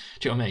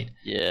 Do you know what I mean?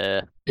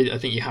 Yeah. I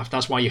think you have.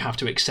 That's why you have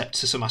to accept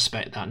to some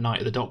aspect that Night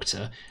of the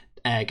Doctor,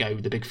 ergo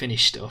the Big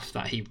Finish stuff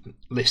that he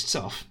lists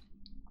off,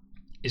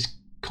 is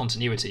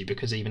continuity,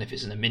 because even if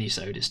it's in a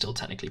mini-sode, it's still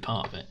technically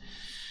part of it.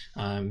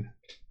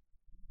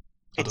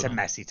 It's a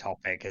messy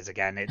topic, because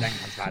again, it then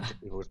comes back to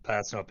people's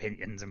personal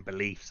opinions and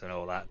beliefs and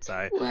all that.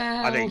 So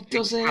well, I think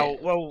does it?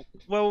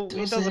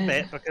 It does a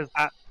bit, because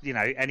that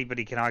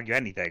anybody can argue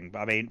anything. But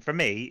I mean, for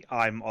me,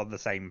 I'm on the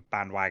same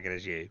bandwagon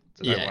as you,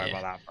 so don't worry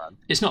about that front.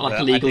 It's not like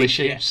a legal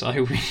issue,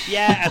 so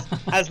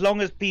as long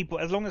as people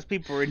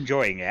are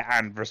enjoying it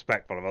and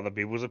respectful of other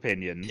people's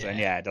opinions, and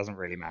it doesn't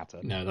really matter.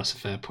 No, that's a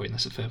fair point. I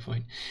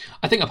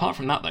think apart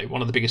from that, though,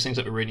 one of the biggest things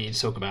that we really need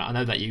to talk about, I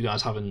know that you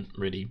guys haven't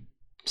really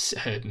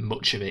heard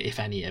much of it, if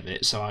any of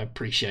it, so I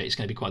appreciate it's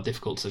going to be quite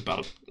difficult to,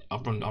 but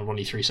I'll run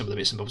you through some of the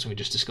bits and bobs and we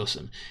just discuss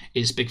them,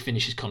 is Big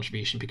Finish's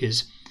contribution,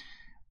 because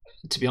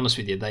to be honest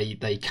with you,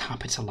 they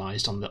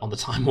capitalised on the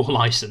Time War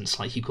license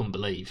like you couldn't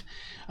believe.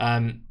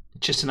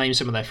 Just to name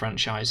some of their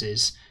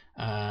franchises,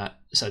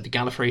 so the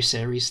Gallifrey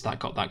series that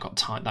got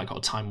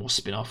a Time War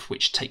spin-off,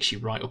 which takes you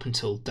right up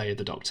until Day of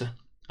the Doctor.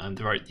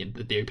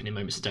 The opening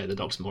moments of Day of the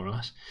Doctor, more or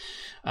less.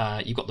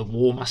 You've got the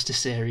War Master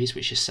series,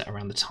 which is set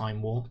around the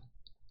Time War.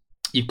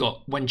 You've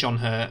got, when John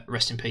Hurt,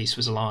 rest in peace,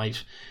 was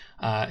alive,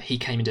 he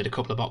came and did a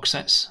couple of box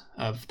sets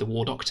of the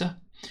War Doctor.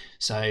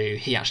 So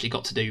he actually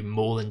got to do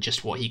more than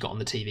just what he got on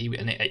the TV,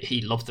 and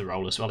he loved the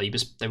role as well.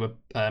 They were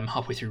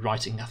halfway through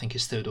writing, I think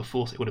his third or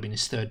fourth, it would have been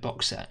his third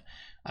box set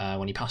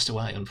when he passed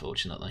away,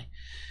 unfortunately.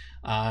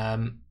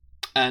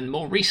 And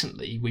more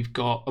recently, they've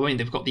got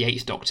the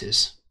Eighth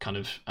Doctor's kind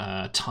of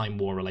Time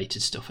War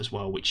related stuff as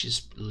well, which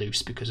is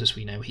loose because, as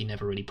we know, he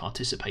never really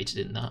participated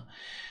in that.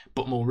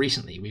 But more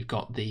recently, we've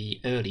got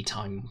the early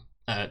Time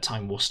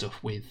War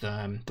stuff with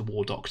the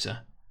War Doctor,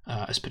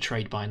 as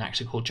portrayed by an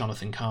actor called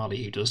Jonathan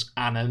Carley, who does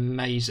an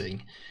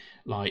amazing,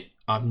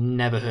 I've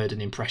never heard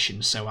an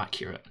impression so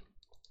accurate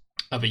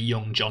of a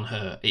young John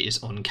Hurt. It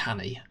is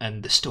uncanny,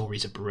 and the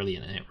stories are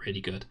brilliant and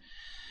really good.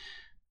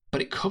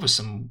 But it covers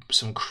some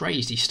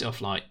crazy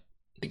stuff. Like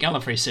the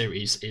Gallifrey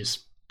series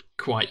is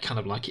quite kind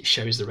of like, it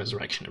shows the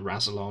resurrection of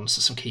Rassilon,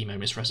 so some key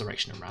moments,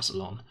 resurrection of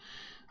Rassilon.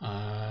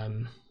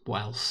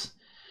 What else?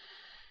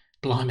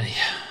 Blimey.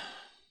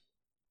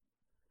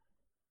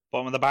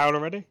 Bottom of the barrel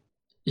already?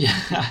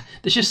 Yeah,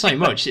 there's just so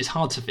much. It's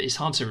hard to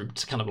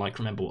kind of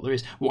remember what there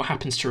is. What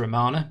happens to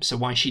Romana? So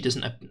why she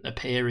doesn't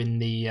appear in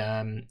the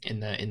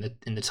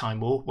Time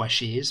War, where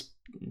she is,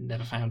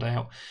 never found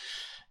out.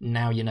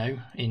 Now you know,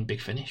 in Big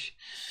Finish.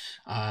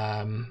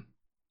 You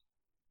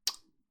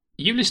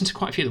listened to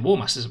quite a few of the War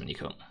Masters when you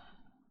cut.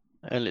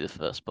 Only the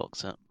first box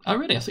set. Oh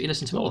really? I thought you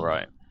listened to all. All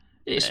right.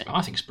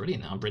 I think it's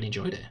brilliant. I really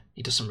enjoyed it.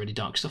 He does some really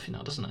dark stuff in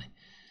that, doesn't he?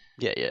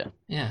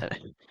 Yeah.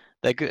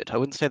 They're good. I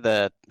wouldn't say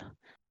they're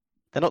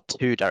not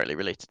too directly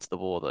related to the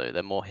war, though.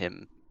 They're more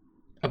him.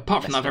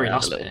 Apart from that very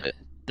last bit.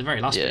 The very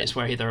last bit is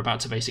where they're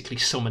about to basically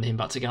summon him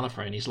back to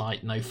Gallifrey, and he's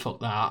like, no, fuck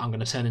that, I'm going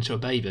to turn into a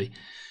baby.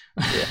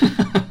 Yeah.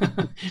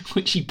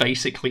 Which he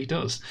basically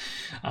does.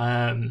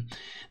 The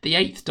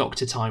Eighth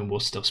Doctor Time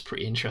War stuff's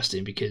pretty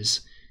interesting,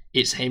 because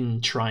it's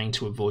him trying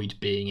to avoid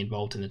being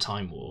involved in the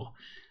Time War,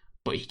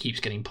 but he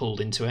keeps getting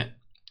pulled into it,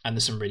 and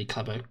there's some really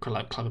clever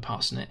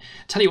parts in it.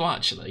 Tell you what,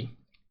 actually,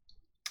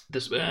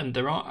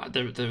 there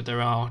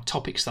are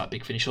topics that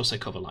Big Finish also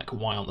cover, like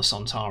why aren't the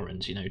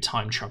Sontarans,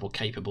 time travel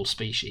capable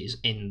species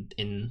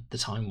in the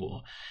Time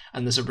War,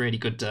 and there's a really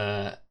good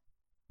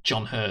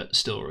John Hurt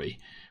story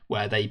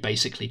where they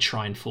basically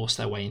try and force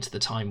their way into the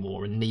Time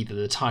War, and neither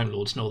the Time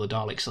Lords nor the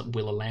Daleks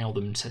will allow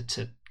them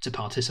to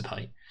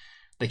participate.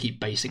 They keep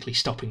basically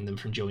stopping them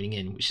from joining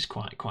in, which is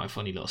quite a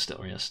funny little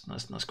story.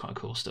 That's quite a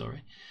cool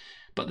story.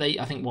 But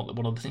I think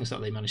one of the things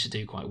that they managed to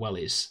do quite well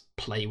is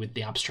play with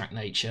the abstract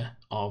nature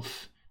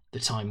of the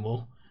Time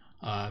War,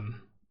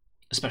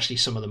 especially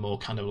some of the more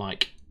kind of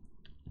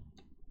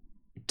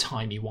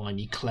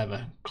timey-wimey,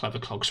 clever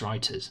clogs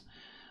writers.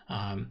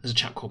 There's a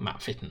chap called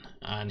Matt Fitton,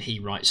 and he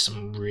writes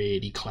some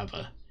really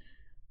clever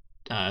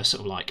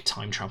sort of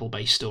time travel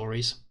based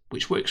stories,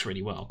 which works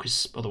really well,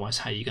 because otherwise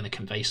how are you going to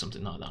convey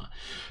something like that?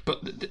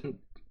 But the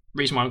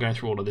reason why I'm going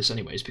through all of this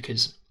anyway is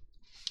because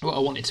what I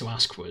wanted to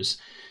ask was,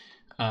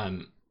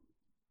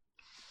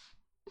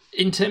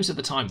 in terms of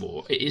the Time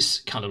War, it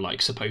is kind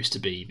of supposed to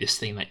be this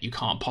thing that you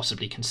can't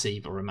possibly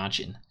conceive or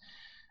imagine.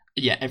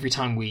 yeah, every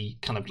time we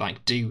kind of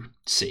like do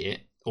see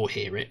it or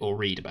hear it or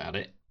read about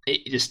it,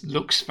 it just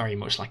looks very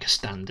much like a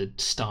standard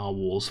Star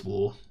Wars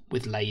war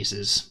with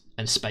lasers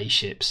and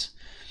spaceships.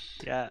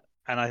 Yeah,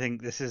 and I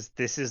think this is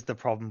the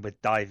problem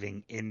with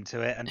diving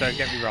into it. And don't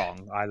get me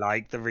wrong, I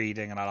like the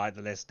reading and I like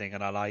the listening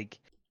and I like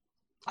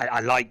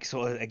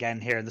sort of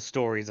again hearing the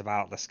stories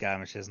about the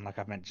skirmishes and like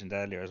I've mentioned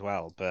earlier as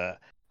well. But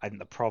I think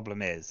the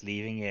problem is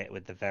leaving it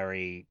with the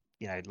very,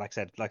 you know, like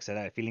I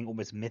said, feeling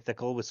almost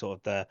mythical with sort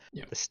of the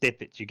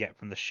snippets you get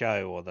from the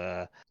show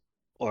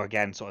or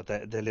again sort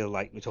of the little,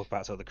 like we talked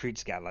about, sort of the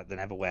creature scout, like the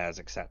Neverwares,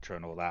 etc.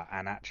 and all that.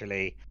 And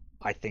actually,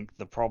 I think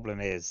the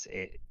problem is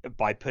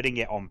by putting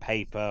it on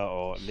paper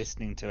or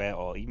listening to it,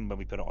 or even when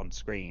we put it on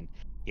screen,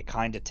 you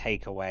kind of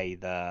take away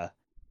the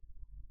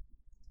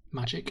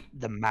magic,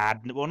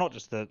 well, not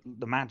just the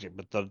magic,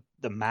 but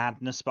the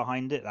madness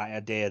behind it. That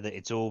idea that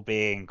it's all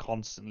being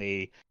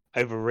constantly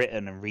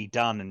overwritten and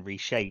redone and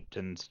reshaped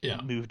and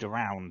moved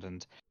around.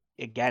 And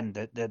again,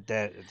 at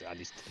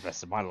least to the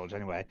best of my knowledge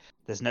anyway,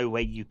 there's no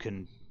way you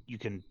can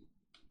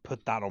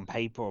put that on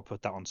paper or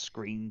put that on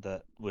screen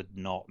that would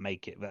not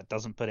make it, that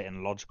doesn't put it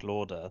in logical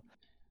order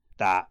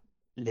that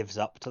lives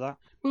up to that.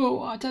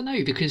 Well, I don't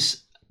know,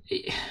 because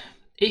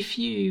if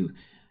you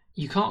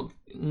can't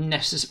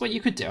necessarily, well,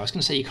 you could do, I was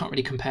going to say you can't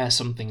really compare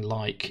something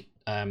like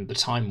the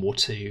Time War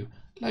to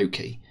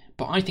Loki,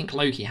 but I think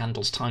Loki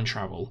handles time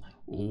travel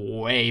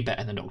way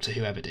better than Doctor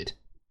Who ever did.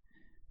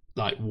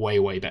 Like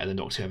way better than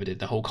Doctor Who ever did.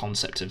 The whole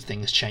concept of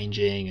things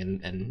changing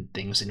and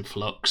things in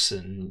flux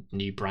and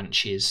new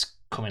branches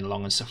coming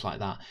along and stuff like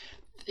that.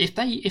 If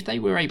they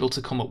were able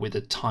to come up with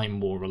a Time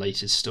War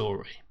related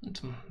story,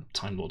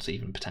 Time Lords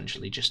even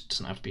potentially just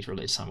doesn't have to be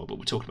related to Time War, but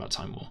we're talking about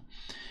Time War.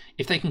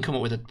 If they can come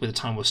up with a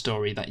Time War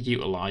story that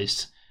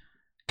utilised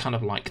kind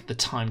of like the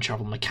time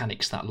travel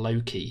mechanics that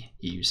Loki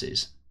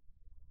uses,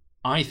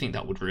 I think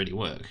that would really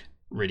work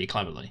really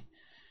cleverly.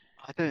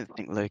 I don't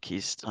think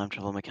Loki's time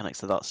travel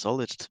mechanics are that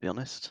solid, to be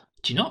honest.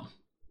 Do you not?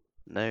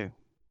 No.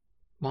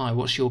 Why?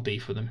 What's your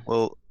beef with them?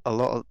 Well,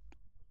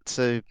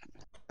 so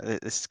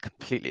this is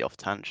completely off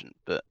tangent,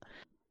 but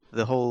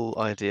the whole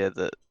idea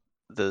that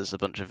there's a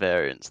bunch of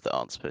variants that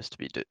aren't supposed to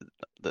be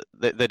that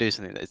they do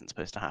something that isn't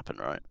supposed to happen,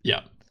 right?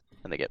 Yeah.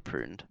 And they get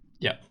pruned.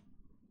 Yeah.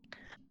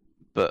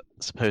 But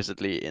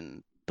supposedly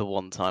in the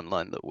one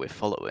timeline that we're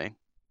following,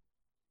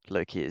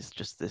 Loki is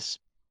just this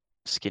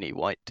skinny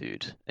white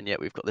dude, and yet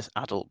we've got this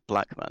adult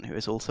black man who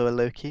is also a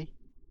Loki.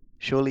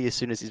 Surely as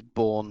soon as he's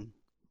born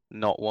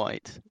not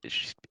white, it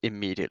should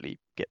immediately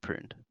get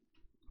pruned.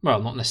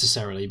 Well, not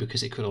necessarily,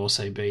 because it could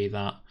also be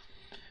that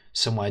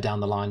somewhere down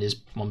the line his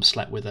mum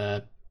slept with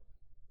a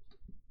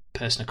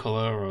person of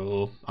colour,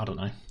 or I don't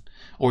know.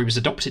 Or he was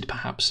adopted,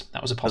 perhaps.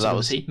 That was a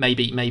possibility.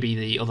 Maybe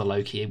the other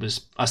Loki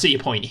was... I see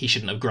your point. He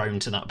shouldn't have grown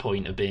to that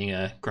point of being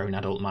a grown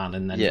adult man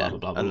and then blah,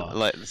 blah, blah, blah.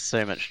 Like, there's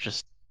so much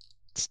just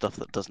stuff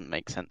that doesn't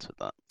make sense with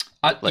that.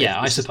 I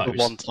suppose. The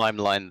one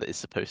timeline that is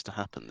supposed to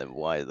happen, then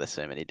why are there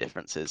so many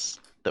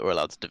differences that we're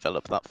allowed to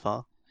develop that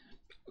far?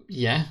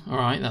 Yeah, all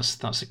right,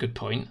 that's a good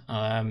point.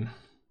 Can't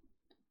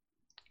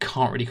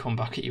really come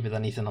back at you with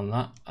anything on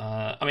that.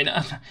 I mean,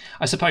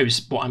 I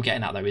suppose what I'm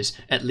getting at, though, is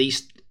at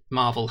least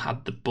Marvel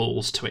had the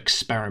balls to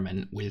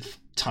experiment with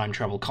time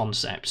travel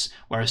concepts,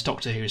 whereas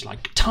Doctor Who's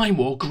like, Time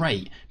War,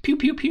 great, pew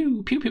pew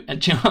pew pew pew.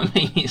 And do you know what I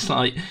mean? It's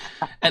like,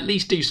 at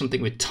least do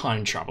something with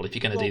time travel if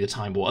you're going to do the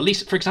Time War. At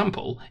least, for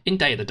example, in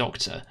Day of the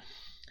Doctor,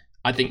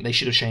 I think they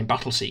should have shown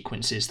battle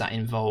sequences that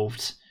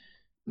involved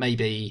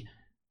maybe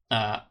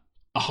a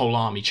whole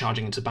army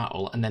charging into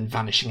battle and then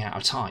vanishing out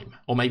of time,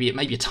 or maybe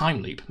a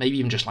time loop, maybe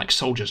even just like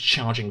soldiers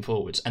charging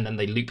forwards and then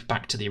they loop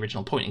back to the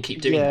original point and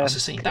keep doing that as a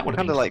scene. That would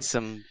have been kind of like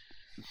some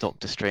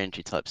Doctor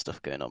Strangey type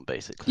stuff going on,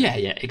 basically. Yeah,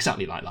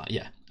 exactly like that.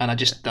 Yeah, and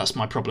that's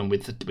my problem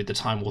with the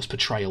Time War's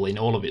portrayal in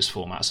all of its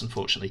formats,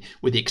 unfortunately,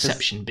 with the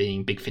exception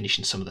being Big Finish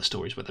in some of the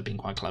stories where they've been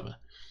quite clever.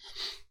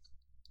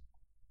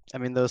 I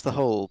mean, there was the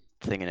whole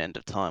thing in End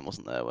of Time,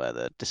 wasn't there, where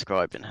they're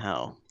describing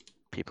how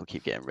people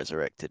keep getting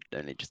resurrected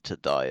only just to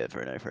die over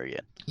and over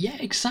again. Yeah,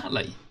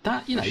 exactly.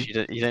 That, you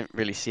don't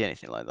really see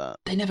anything like that.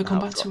 They never come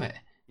back to it.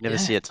 You never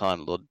see a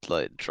Time Lord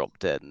like drop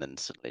dead and then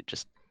suddenly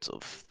just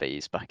sort of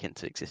phase back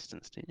into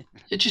existence, do you?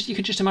 You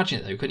could just imagine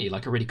it though, couldn't you?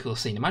 Like a really cool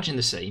scene. Imagine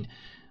the scene.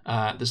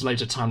 There's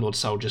loads of Time Lord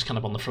soldiers kind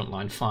of on the front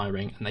line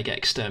firing, and they get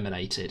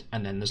exterminated,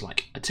 and then there's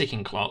like a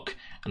ticking clock,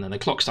 and then the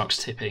clock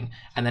starts tipping,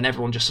 and then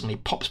everyone just suddenly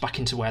pops back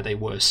into where they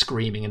were,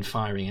 screaming and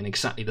firing in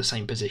exactly the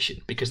same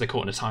position because they're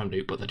caught in a time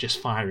loop, but they're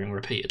just firing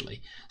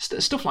repeatedly.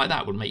 Stuff like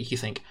that would make you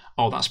think,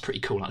 oh, that's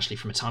pretty cool actually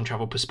from a time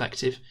travel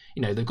perspective.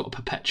 You know, they've got a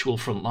perpetual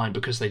front line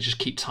because they just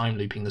keep time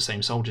looping the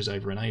same soldiers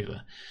over and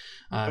over.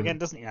 Again, it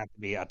doesn't even have to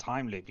be a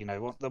time loop. You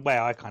know, the way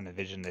I kind of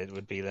envisioned it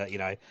would be that, you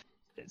know,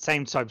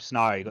 same type of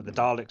scenario. You've got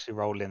the Daleks who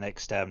roll in, they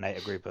exterminate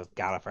a group of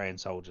Gallifreyan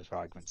soldiers, for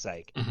argument's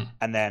sake. Mm-hmm.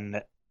 And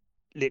then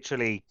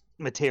literally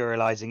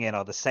materializing in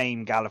are the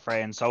same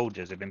Gallifreyan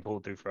soldiers who've been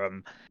pulled through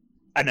from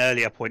an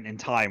earlier point in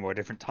time or a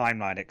different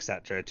timeline,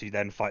 etc., to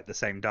then fight the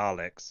same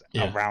Daleks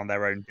around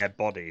their own dead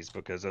bodies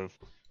because of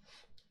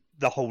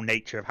the whole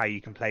nature of how you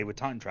can play with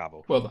time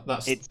travel. Well,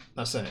 that's it.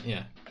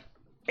 Yeah.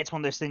 It's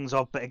one of those things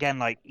of, but again,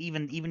 like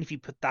even if you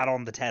put that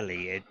on the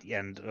telly,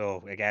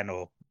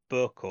 or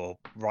book or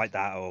write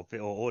that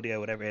or audio,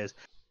 whatever it is,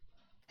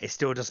 it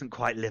still doesn't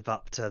quite live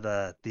up to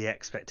the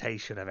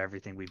expectation of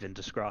everything we've been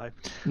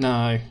described.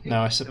 No,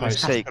 I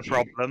suppose that's the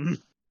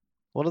problem.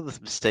 One of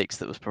the mistakes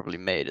that was probably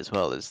made as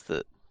well is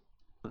that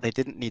they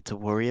didn't need to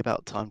worry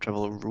about time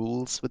travel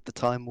rules with the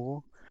Time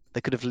War.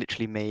 They could have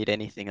literally made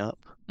anything up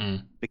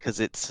because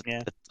it's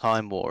a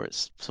time war.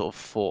 It's sort of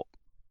fought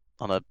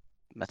on a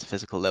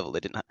metaphysical level. They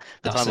didn't.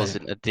 The Time Lords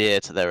didn't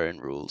adhere to their own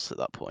rules at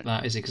that point.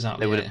 That is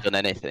exactly. They would have done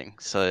anything.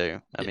 So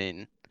I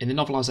mean, in the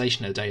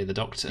novelisation of Day of the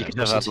Doctor, you could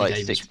have had like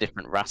 6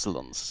 different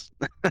Rassilons.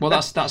 Well,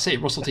 that's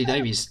it. Russell T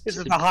Davies. This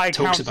is the High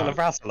Council of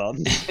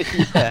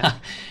Rassilons. Yeah.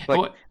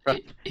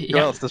 Who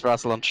else does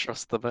Rassilon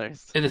trust the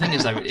most? The thing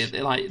is, though,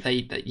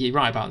 you're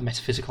right about the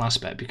metaphysical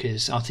aspect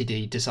because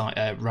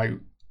RTD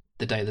wrote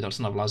the Day of the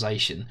Doctor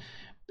novelisation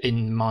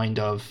in mind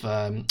of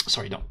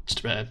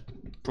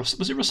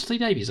was it Russell T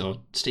Davies or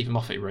Stephen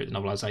Moffat who wrote the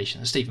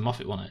novelisation? Stephen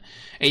Moffat won it.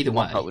 Either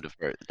way, I would have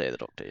wrote the Day of the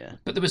Doctor, yeah.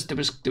 But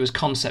there was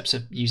concepts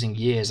of using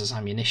years as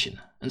ammunition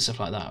and stuff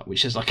like that,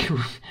 which is like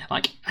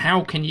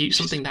how can you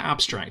something that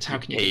abstract? How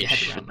can you get your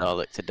head around that?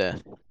 Dalek to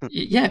death.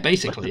 Yeah,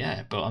 basically,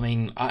 yeah. But I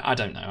mean, I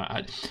don't know.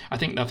 I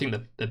think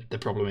the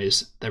problem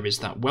is there is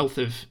that wealth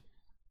of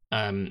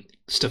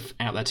stuff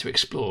out there to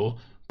explore,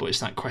 but it's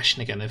that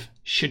question again of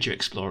should you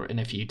explore it, and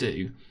if you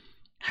do,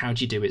 how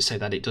do you do it so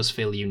that it does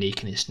feel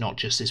unique and it's not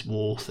just this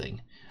war thing?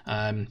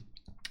 I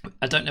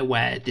don't know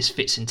where this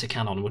fits into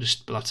canon. We'll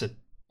have to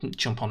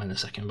jump on in a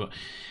second, but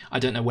I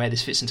don't know where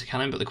this fits into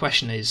canon. But the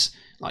question is,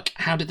 like,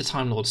 how did the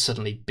Time Lords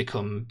suddenly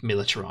become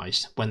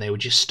militarized when they were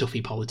just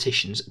stuffy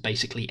politicians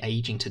basically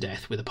aging to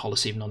death with a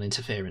policy of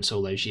non-interference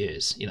all those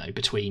years,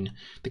 between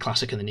the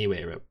classic and the new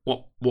era?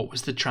 What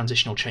was the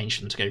transitional change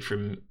for them to go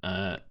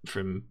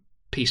from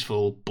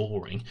peaceful,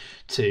 boring,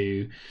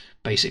 to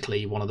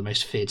basically one of the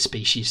most feared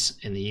species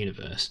in the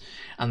universe?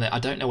 And I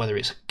don't know whether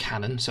it's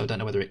canon, so I don't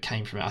know whether it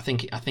came from it. I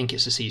think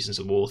it's a Seasons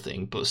of War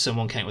thing, but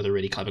someone came up with a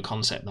really clever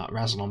concept that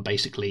Rassilon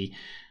basically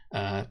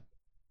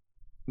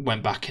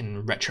went back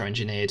and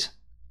retro-engineered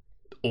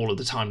all of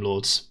the Time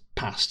Lords'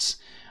 pasts,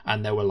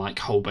 and there were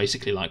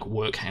basically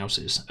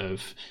workhouses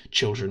of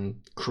children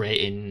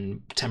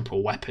creating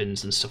temporal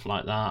weapons and stuff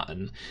like that,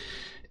 and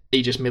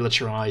he just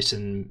militarized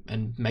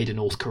and made a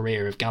North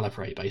Korea of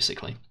Gallifrey,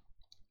 basically.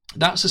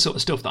 That's the sort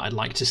of stuff that I'd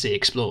like to see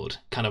explored,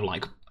 kind of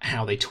like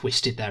how they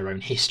twisted their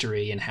own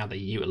history and how they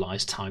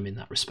utilised time in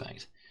that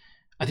respect.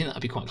 I think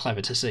that'd be quite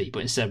clever to see,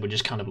 but instead we're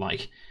just kind of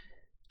like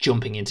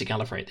jumping into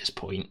Gallifrey at this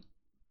point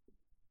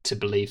to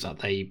believe that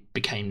they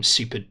became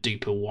super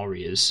duper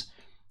warriors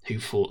who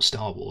fought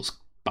Star Wars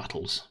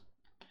battles.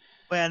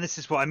 Well, and this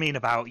is what I mean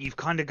about you've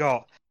kind of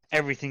got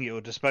everything at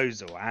your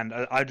disposal, and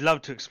I'd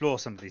love to explore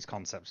some of these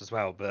concepts as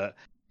well, but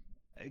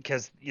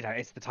because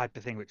it's the type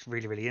of thing which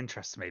really, really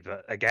interests me.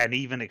 But again,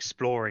 even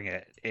exploring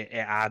it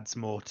adds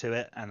more to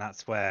it, and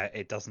that's where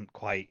it doesn't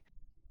quite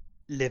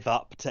live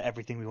up to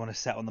everything we want to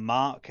set on the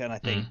mark. And I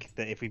think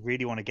that if we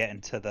really want to get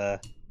into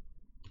the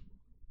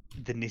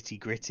nitty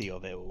gritty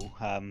of it all,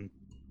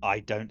 I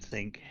don't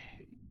think,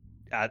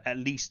 at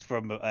least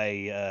from from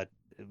the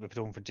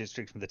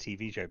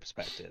TV show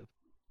perspective,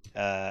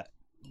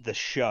 the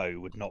show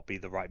would not be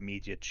the right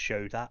media to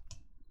show that.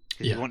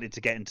 Because if you wanted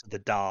to get into the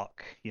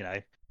dark,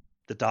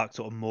 the dark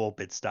sort of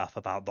morbid stuff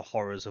about the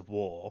horrors of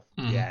war,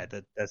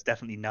 there's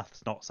definitely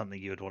not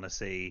something you would want to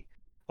see,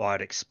 or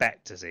I'd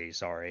expect to see,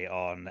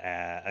 on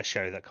a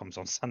show that comes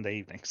on Sunday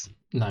evenings.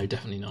 No,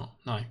 definitely not.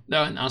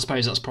 No, and I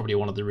suppose that's probably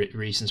one of the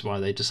reasons why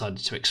they decided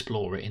to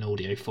explore it in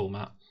audio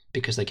format,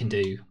 because they can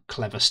do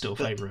clever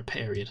stuff over a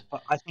period.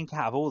 But I think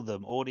out of all of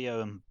them,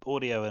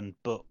 audio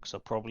and books are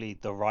probably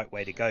the right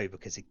way to go,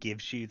 because it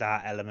gives you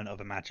that element of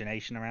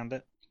imagination around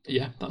it.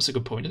 Yeah, that's a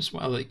good point as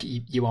well. Like,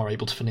 you are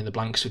able to fill in the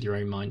blanks with your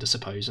own mind, I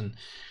suppose, and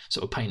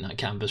sort of paint that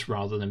canvas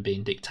rather than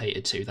being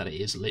dictated to that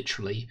it is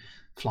literally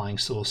flying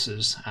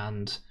saucers.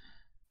 And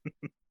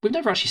we've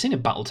never actually seen a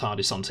battle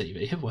TARDIS on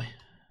TV, have we?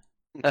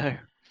 No.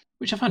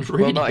 Which I find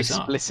really not bizarre.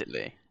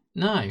 Explicitly.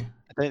 No. I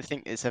don't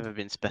think it's ever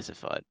been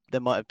specified.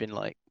 There might have been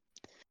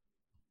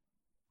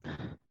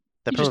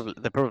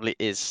there probably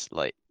is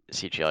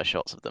CGI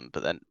shots of them,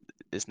 but then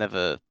it's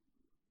never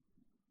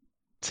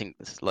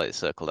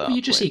circled out. Well,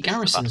 you just see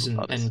garrisons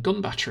and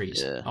gun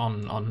batteries in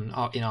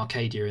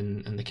Arcadia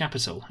and the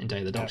capital in Day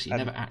of the Doctor. You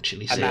never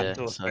actually see. And that's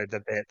also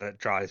the bit that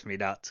drives me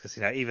nuts, because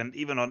even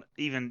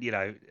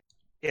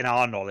in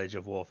our knowledge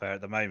of warfare at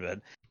the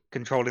moment,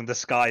 controlling the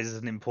skies is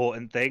an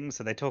important thing.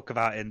 So they talk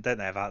about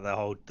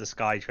about the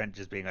sky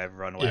trenches being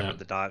overrun, or whatever,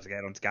 the Daleks are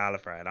getting onto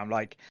Gallifrey, and I'm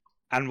like,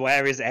 and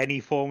where is any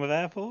form of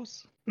air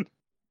force?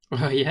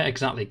 Well, yeah,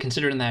 exactly.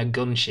 Considering their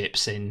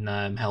gunships in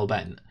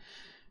Hellbent,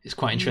 it's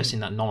quite interesting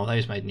that none of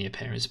those made any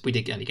appearance. We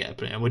did only get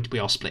we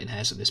are splitting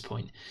hairs at this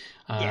point.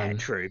 Yeah,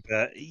 true,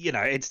 but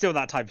it's still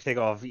that type of thing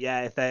of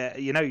if they're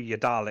your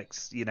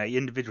Daleks, your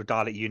individual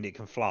Dalek unit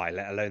can fly,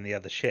 let alone the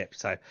other ship.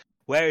 So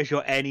Where is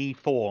your any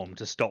form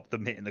to stop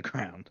them hitting the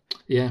ground?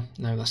 Yeah,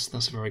 no,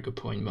 that's a very good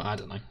point. But I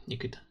don't know.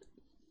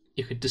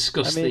 You could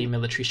discuss the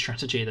military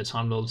strategy of the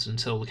Time Lords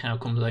until the cow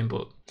comes home,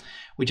 but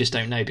we just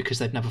don't know because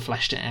they've never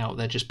fleshed it out.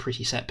 They're just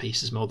pretty set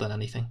pieces more than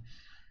anything.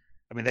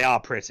 I mean, they are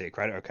pretty.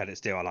 Credit or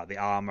credit's due. I like the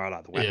armor. I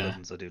like the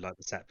weapons. I do like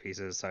the set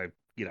pieces. So,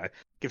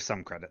 give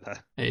some credit there.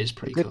 It is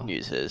pretty cool. The good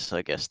news is,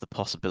 I guess, the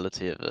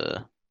possibility of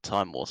a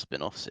Time War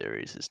spin-off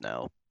series has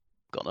now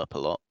gone up a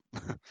lot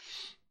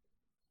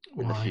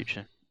in the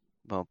future.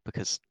 Well,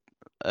 because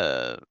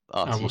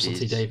Russell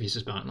T Davies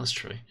is back. That's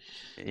true.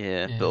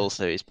 Yeah, but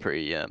also he's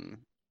pretty.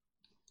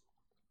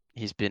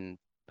 He's been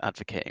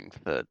advocating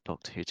for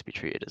Doctor Who to be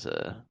treated as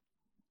a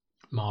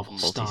Marvel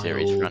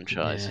multi-series style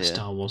franchise,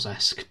 Star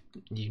Wars-esque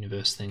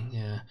universe thing.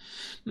 Yeah.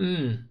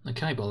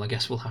 Okay, well, I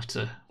guess we'll have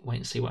to wait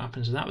and see what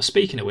happens with that. But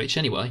speaking of which,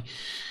 anyway,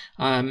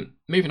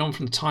 moving on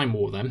from the Time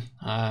War then,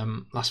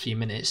 last few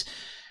minutes,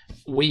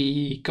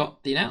 we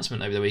got the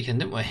announcement over the weekend,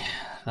 didn't we?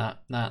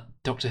 That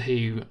Doctor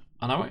Who,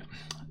 I know it.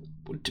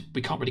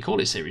 We can't really call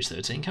it Series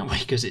 13, can we?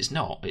 Because it's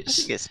not. It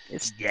still is.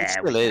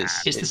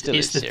 It's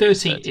the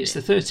 13th. It's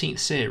the 13th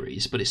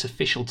series, but its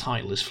official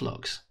title is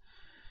Flux.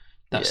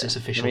 That's its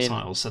official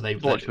title. So they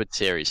Torchwood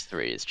Series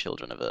 3 is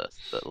Children of Earth,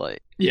 but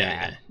like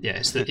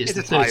it's the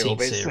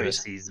 13th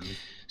series.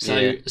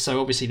 So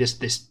obviously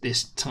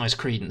this ties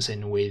credence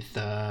in with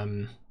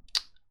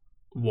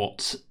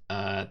what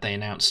they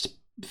announced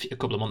a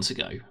couple of months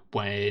ago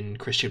when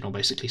Chris Chibnall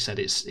basically said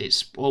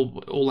it's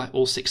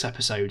all 6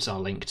 episodes are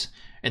linked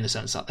in the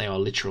sense that they are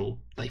literal.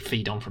 They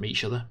feed on from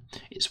each other.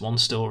 It's one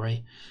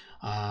story.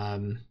 I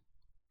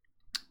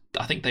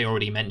think they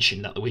already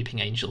mentioned that the Weeping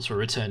Angels were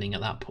returning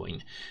at that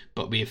point,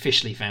 but we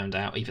officially found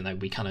out, even though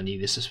we kind of knew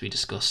this as we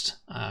discussed,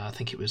 I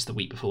think it was the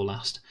week before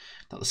last,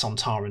 that the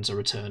Sontarans are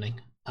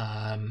returning.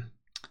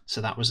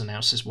 So that was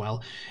announced as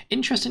well.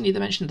 Interestingly, they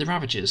mentioned the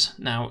Ravagers.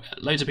 Now,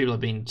 loads of people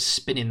have been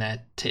spinning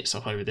their tits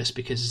off over this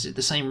because is it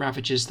the same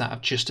Ravagers that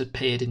have just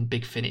appeared in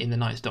in the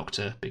Ninth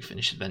Doctor, Big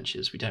Finish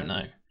Adventures? We don't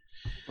know.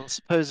 Well,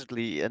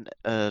 supposedly, I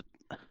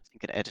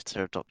think an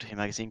editor of Doctor Who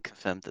magazine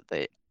confirmed that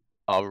they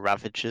are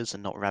Ravagers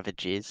and not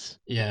Ravages.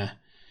 Yeah,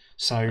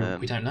 so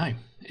we don't know.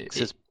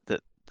 There's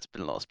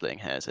been a lot of splitting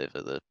hairs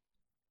over the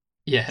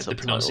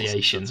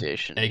pronunciation.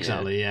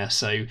 Exactly. Yeah.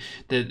 So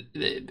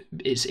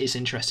it's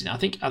interesting. I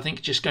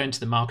think just going to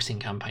the marketing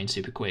campaign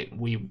super quick,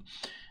 we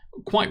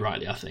quite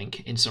rightly, I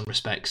think, in some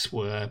respects,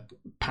 were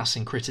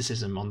passing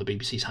criticism on the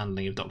BBC's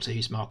handling of Doctor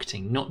Who's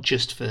marketing, not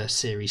just for the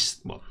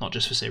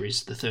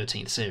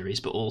 13th series,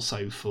 but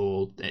also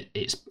for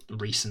its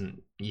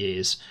recent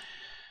years'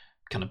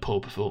 kind of poor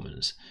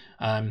performance.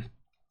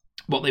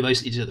 What they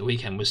basically did at the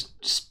weekend was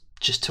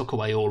just took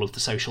away all of the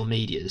social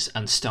medias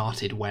and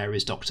started "Where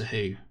is Doctor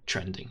Who"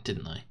 trending,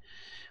 didn't they?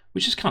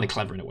 Which is kind of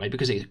clever in a way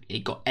because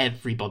it got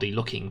everybody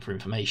looking for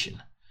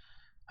information.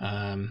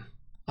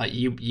 Like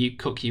you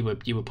Cook, you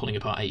were pulling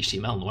apart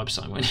HTML on the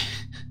website, weren't you?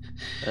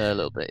 A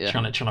little bit, yeah.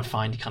 trying to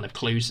find kind of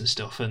clues and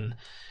stuff, and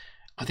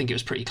I think it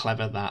was pretty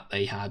clever that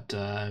they had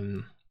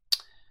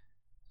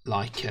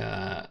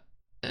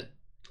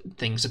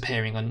things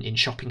appearing in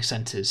shopping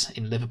centres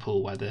in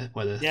Liverpool where the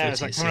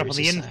it's like coming up on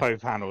the info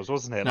panels,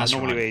 wasn't it? Like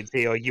normally we'd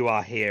see, you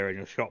are here and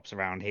your shop's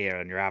around here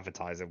and your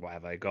advertising,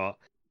 whatever. They got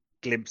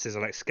glimpses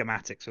of like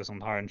schematics for some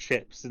Sontaran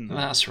ships, didn't they?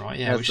 That's right,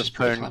 yeah. Which the is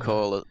phone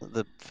call,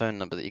 the phone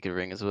number that you could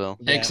ring as well.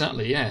 Yeah.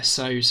 Exactly, yeah.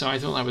 So I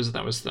thought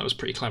that was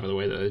pretty clever the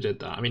way that they did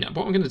that. I mean,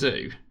 what I'm going to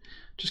do,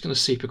 just going to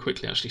super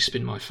quickly actually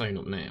spin my phone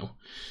up now.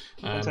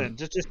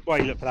 Just while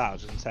you look for that, I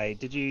was going to say,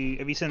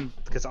 have you seen?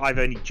 Because I've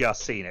only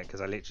just seen it because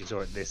I literally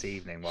saw it this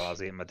evening while I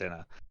was eating my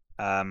dinner.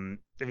 Have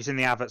you seen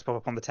the adverts pop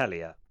up on the telly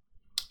yet?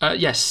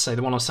 Yes, so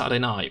the one on Saturday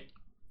night.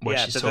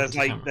 She's talking to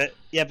the camera.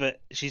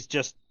 But she's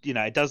just,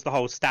 it does the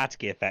whole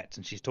staticky effect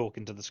and she's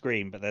talking to the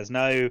screen, but there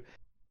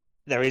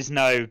is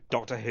no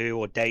Doctor Who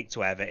or dates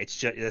or whatever. It's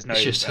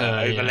just her,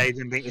 overlays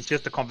and things. It's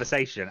just a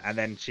conversation, and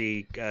then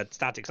she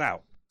statics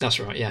out. That's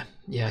right, yeah.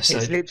 So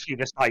it's literally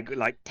just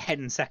like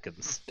 10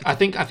 seconds. I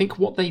think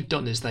what they've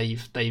done is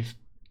they've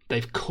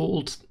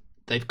called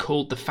the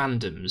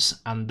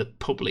fandoms and the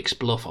public's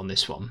bluff on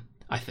this one.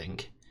 I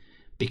think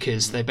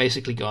because they've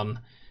basically gone.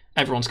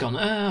 Everyone's gone.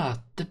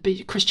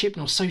 Chris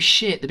Chibnall's so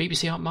shit. The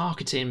BBC aren't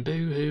marketing.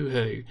 Boo hoo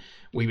hoo.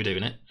 We were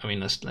doing it. I mean,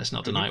 let's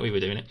not deny it. We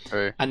were doing it.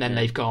 True. And then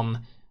they've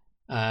gone.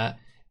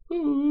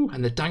 Ooh,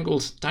 and they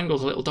dangled a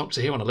little Doctor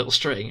Who on a little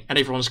string, and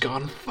everyone's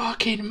gone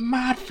fucking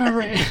mad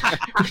for it,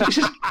 which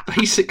is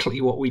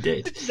basically what we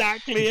did.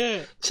 Exactly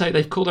it. So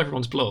they've called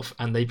everyone's bluff,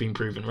 and they've been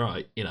proven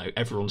right.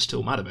 Everyone's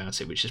still mad about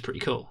it, which is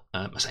pretty cool.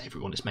 I say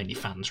everyone; it's mainly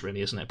fans,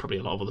 really, isn't it? Probably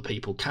a lot of other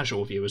people,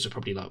 casual viewers, are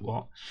probably like,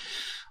 "What?"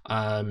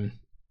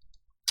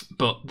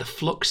 But the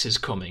Flux is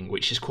coming,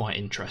 which is quite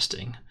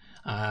interesting.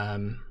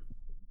 Starting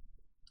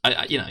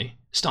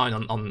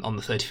on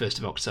the 31st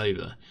of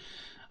October.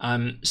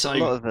 So a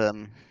lot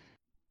of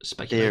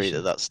speculation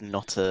theory that's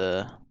not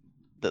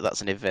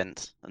that's an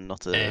event and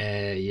not a.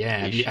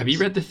 Have you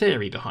read the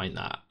theory behind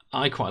that?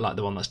 I quite like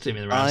the one that's doing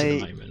the rounds at the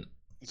moment.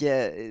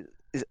 Yeah,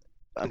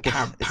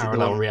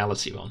 parallel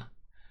reality one.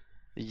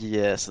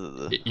 Yeah, so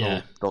the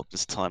whole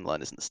Doctor's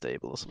timeline isn't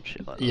stable or some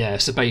shit like that. Yeah,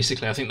 so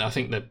basically, I think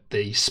that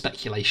the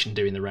speculation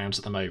doing the rounds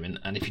at the moment,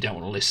 and if you don't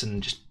want to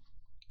listen, just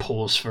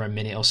pause for a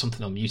minute or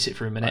something, or mute it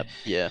for a minute.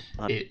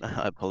 I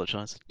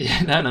apologise.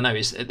 Yeah, no.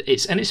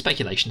 It's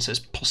speculation, so it's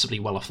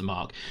possibly well off the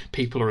mark.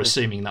 People are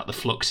assuming that the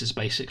Flux is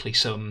basically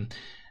some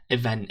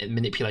event and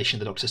manipulation of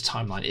the Doctor's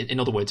timeline. In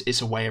other words,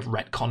 it's a way of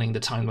retconning the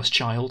Timeless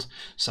Child.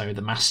 So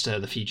the Master,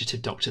 the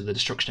Fugitive Doctor, the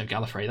destruction of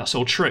Gallifrey, that's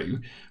all true,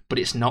 but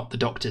it's not the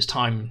Doctor's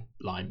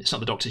timeline. It's not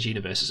the Doctor's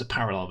universe. It's a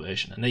parallel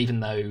version. And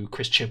even though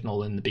Chris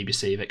Chibnall and the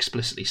BBC have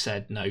explicitly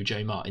said, no,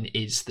 Joe Martin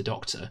is the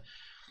Doctor,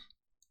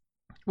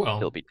 well,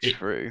 it'll be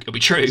true. It'll be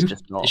true. It's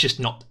just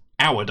not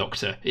our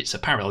Doctor. It's a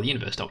parallel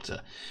universe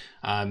Doctor.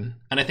 And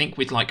I think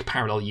with like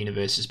parallel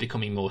universes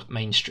becoming more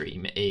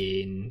mainstream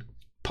in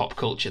pop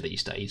culture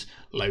these days,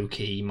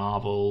 Loki,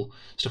 Marvel,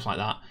 stuff like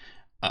that,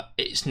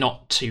 it's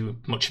not too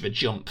much of a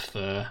jump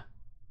for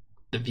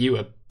the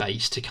viewer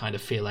base to kind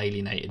of feel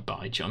alienated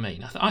by. Do you know what I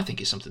mean? I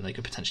think it's something they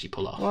could potentially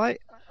pull off.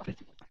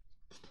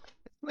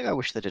 Well, I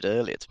wish they did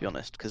earlier, to be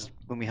honest, because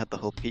when we had the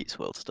whole Pete's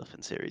World stuff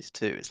in Series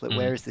 2, it's like,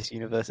 where is this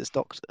universe's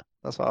Doctor?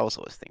 That's what I was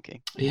always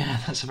thinking. Yeah,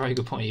 that's a very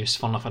good point. He was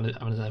fond of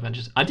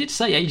Avengers. I did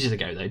say ages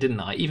ago, though, didn't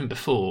I? Even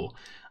before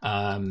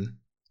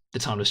The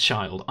Timeless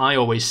Child, I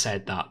always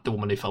said that The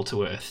Woman Who Fell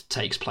to Earth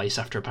takes place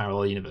after a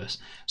parallel universe.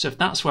 So if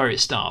that's where it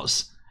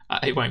starts,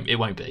 it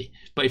won't be.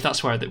 But if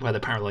that's where the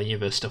parallel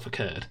universe stuff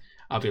occurred,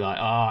 I'll be like,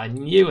 oh, I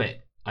knew it.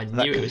 I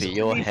knew it was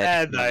your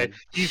head. Though,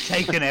 you've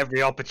taken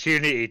every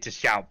opportunity to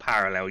shout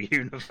parallel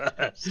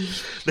universe.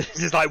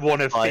 This is like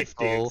one of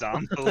 50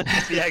 examples.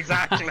 Yeah,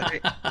 exactly.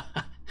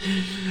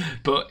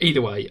 But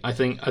either way, I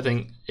think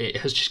it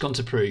has just gone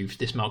to prove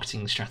this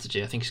marketing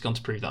strategy. I think it's gone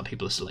to prove that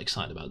people are still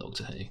excited about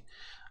Doctor Who.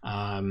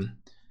 And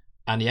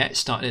yeah, it's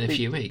starting in a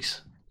few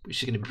weeks,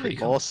 which is going to be pretty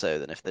cool. More so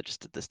than if they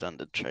just did the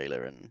standard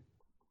trailer, and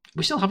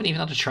we still haven't even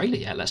had a trailer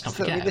yet. Let's not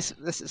forget. I mean,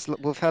 this is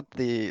we've had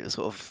the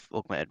sort of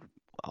augmented.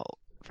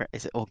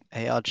 Is it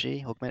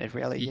ARG, augmented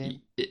reality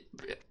game?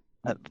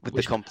 With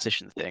the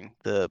competition thing,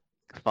 the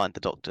Find the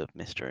Doctor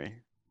mystery.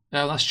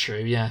 Oh, that's true.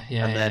 Yeah.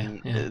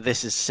 And then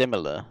this is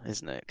similar,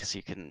 isn't it? Because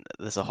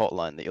there's a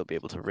hotline that you'll be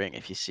able to ring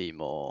if you see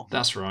more.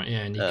 That's right.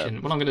 Yeah, and you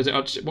can. What I'm going to do,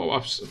 I'm just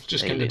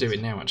going to do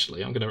it now.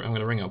 Actually, I'm going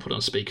to ring it. I'll put it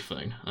on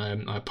speakerphone.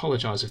 I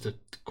apologise if the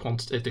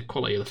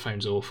quality of the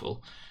phone's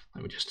awful.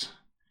 Let me just.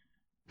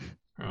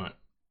 Right.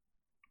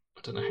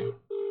 I don't know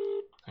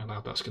how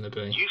loud that's going to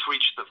be. You've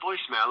reached the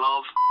voicemail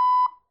of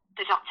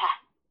the Doctor.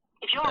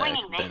 If you're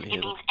ringing this, it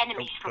means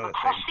enemies from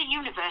across the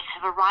universe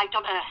have arrived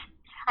on Earth,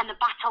 and the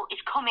battle is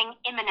coming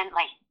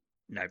imminently.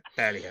 No,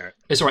 barely hear it.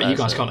 It's all right. You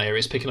guys can't hear it.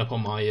 It's picking up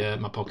on my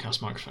my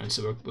podcast microphone,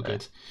 so we're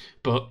good.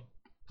 But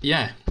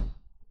yeah,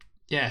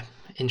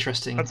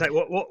 interesting. I'd say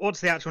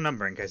what's the actual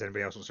number in case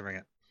anybody else wants to ring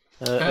it?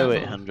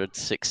 0800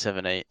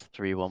 678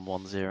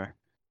 3110.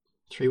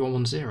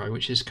 3110,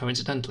 which is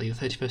coincidentally the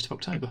 31st of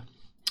October.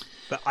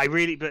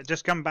 But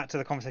just coming back to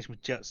the conversation we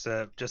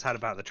just had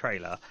about the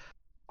trailer,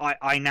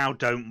 I now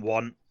don't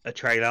want a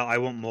trailer. I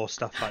want more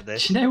stuff like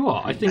this. Do you know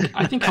what? I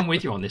think I'm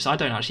with you on this. I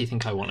don't actually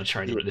think I want a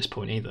trailer at this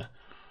point either.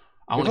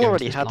 We've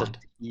already had a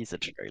teaser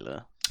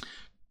trailer.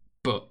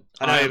 But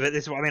I know, but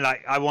this is what I mean.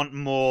 Like, I want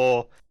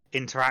more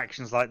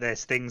interactions like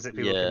this, things that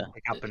people can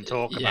pick up and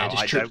talk about.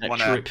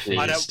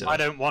 I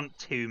don't want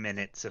 2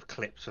 minutes of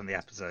clips from the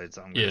episodes.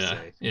 I'm going to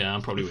say. Yeah,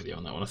 I'm probably with you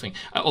on that one. I think.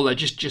 Although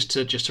just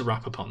to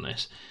wrap up on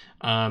this,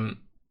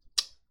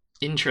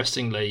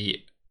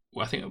 interestingly,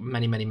 I think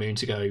many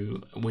moons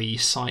ago we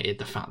cited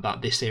the fact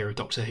that this era of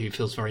Doctor Who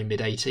feels very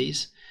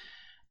mid-80s,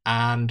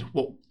 and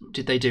what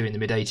did they do in the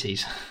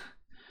mid-80s?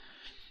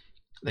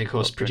 They of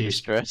course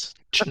produced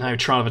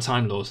Trial of a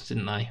Time Lord,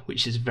 didn't they?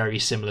 Which is very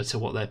similar to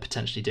what they're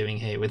potentially doing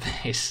here with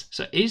this.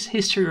 So is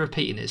history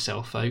repeating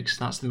itself, folks?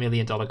 That's the $1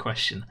 million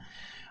question.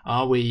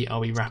 Are we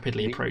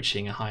rapidly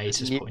approaching a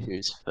hiatus point? New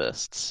Who's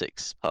first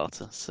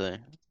 6-parter, so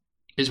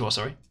is what?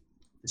 Sorry.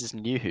 This is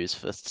New Who's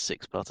first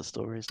 6-parter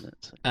story, isn't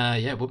it?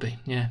 Yeah, it would be.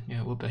 Yeah,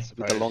 it would be.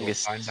 The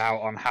longest. We'll find out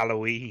on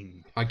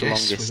Halloween. I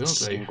guess the longest we will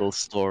do. single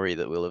story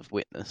that we'll have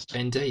witnessed.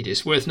 Indeed,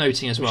 it's worth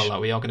noting as well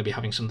that we are going to be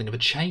having something of a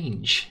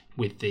change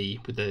with the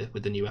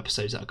new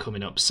episodes that are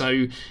coming up.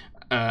 So,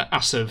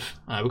 as of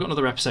we've got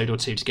another episode or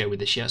two to go with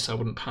this yet, so I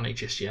wouldn't panic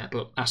just yet.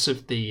 But as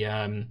of the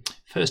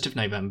 1st of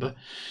November,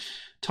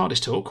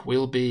 TARDIS Talk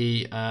will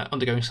be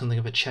undergoing something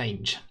of a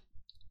change.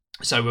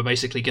 So we're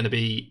basically going to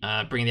be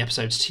bringing the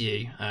episodes to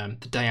you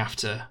the day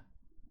after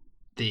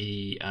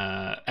the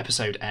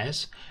episode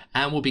airs,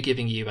 and we'll be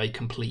giving you a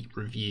complete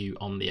review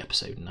on the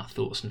episode and our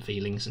thoughts and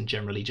feelings, and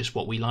generally just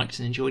what we liked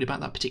and enjoyed about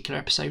that particular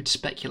episode,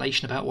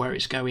 speculation about where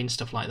it's going,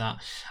 stuff like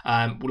that.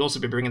 We'll also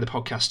be bringing the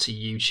podcast to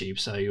YouTube,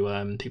 so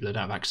people that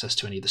don't have access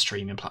to any of the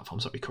streaming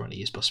platforms that we currently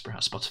use,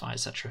 Buzzsprout, Spotify,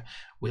 etc.,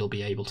 will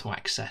be able to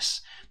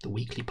access the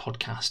weekly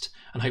podcast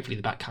and hopefully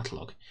the back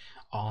catalogue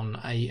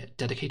on a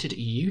dedicated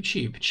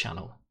YouTube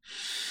channel.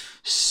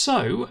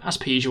 So, as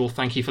per usual,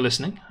 thank you for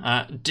listening.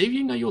 Do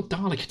you know your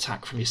Dalek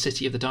attack from your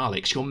City of the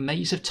Daleks, your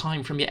Maze of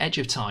Time from your Edge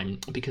of Time?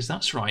 Because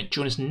that's right,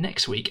 join us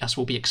next week as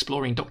we'll be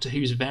exploring Doctor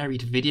Who's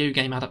varied video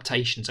game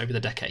adaptations over the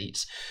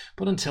decades.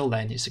 But until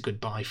then, it's a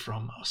goodbye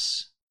from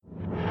us.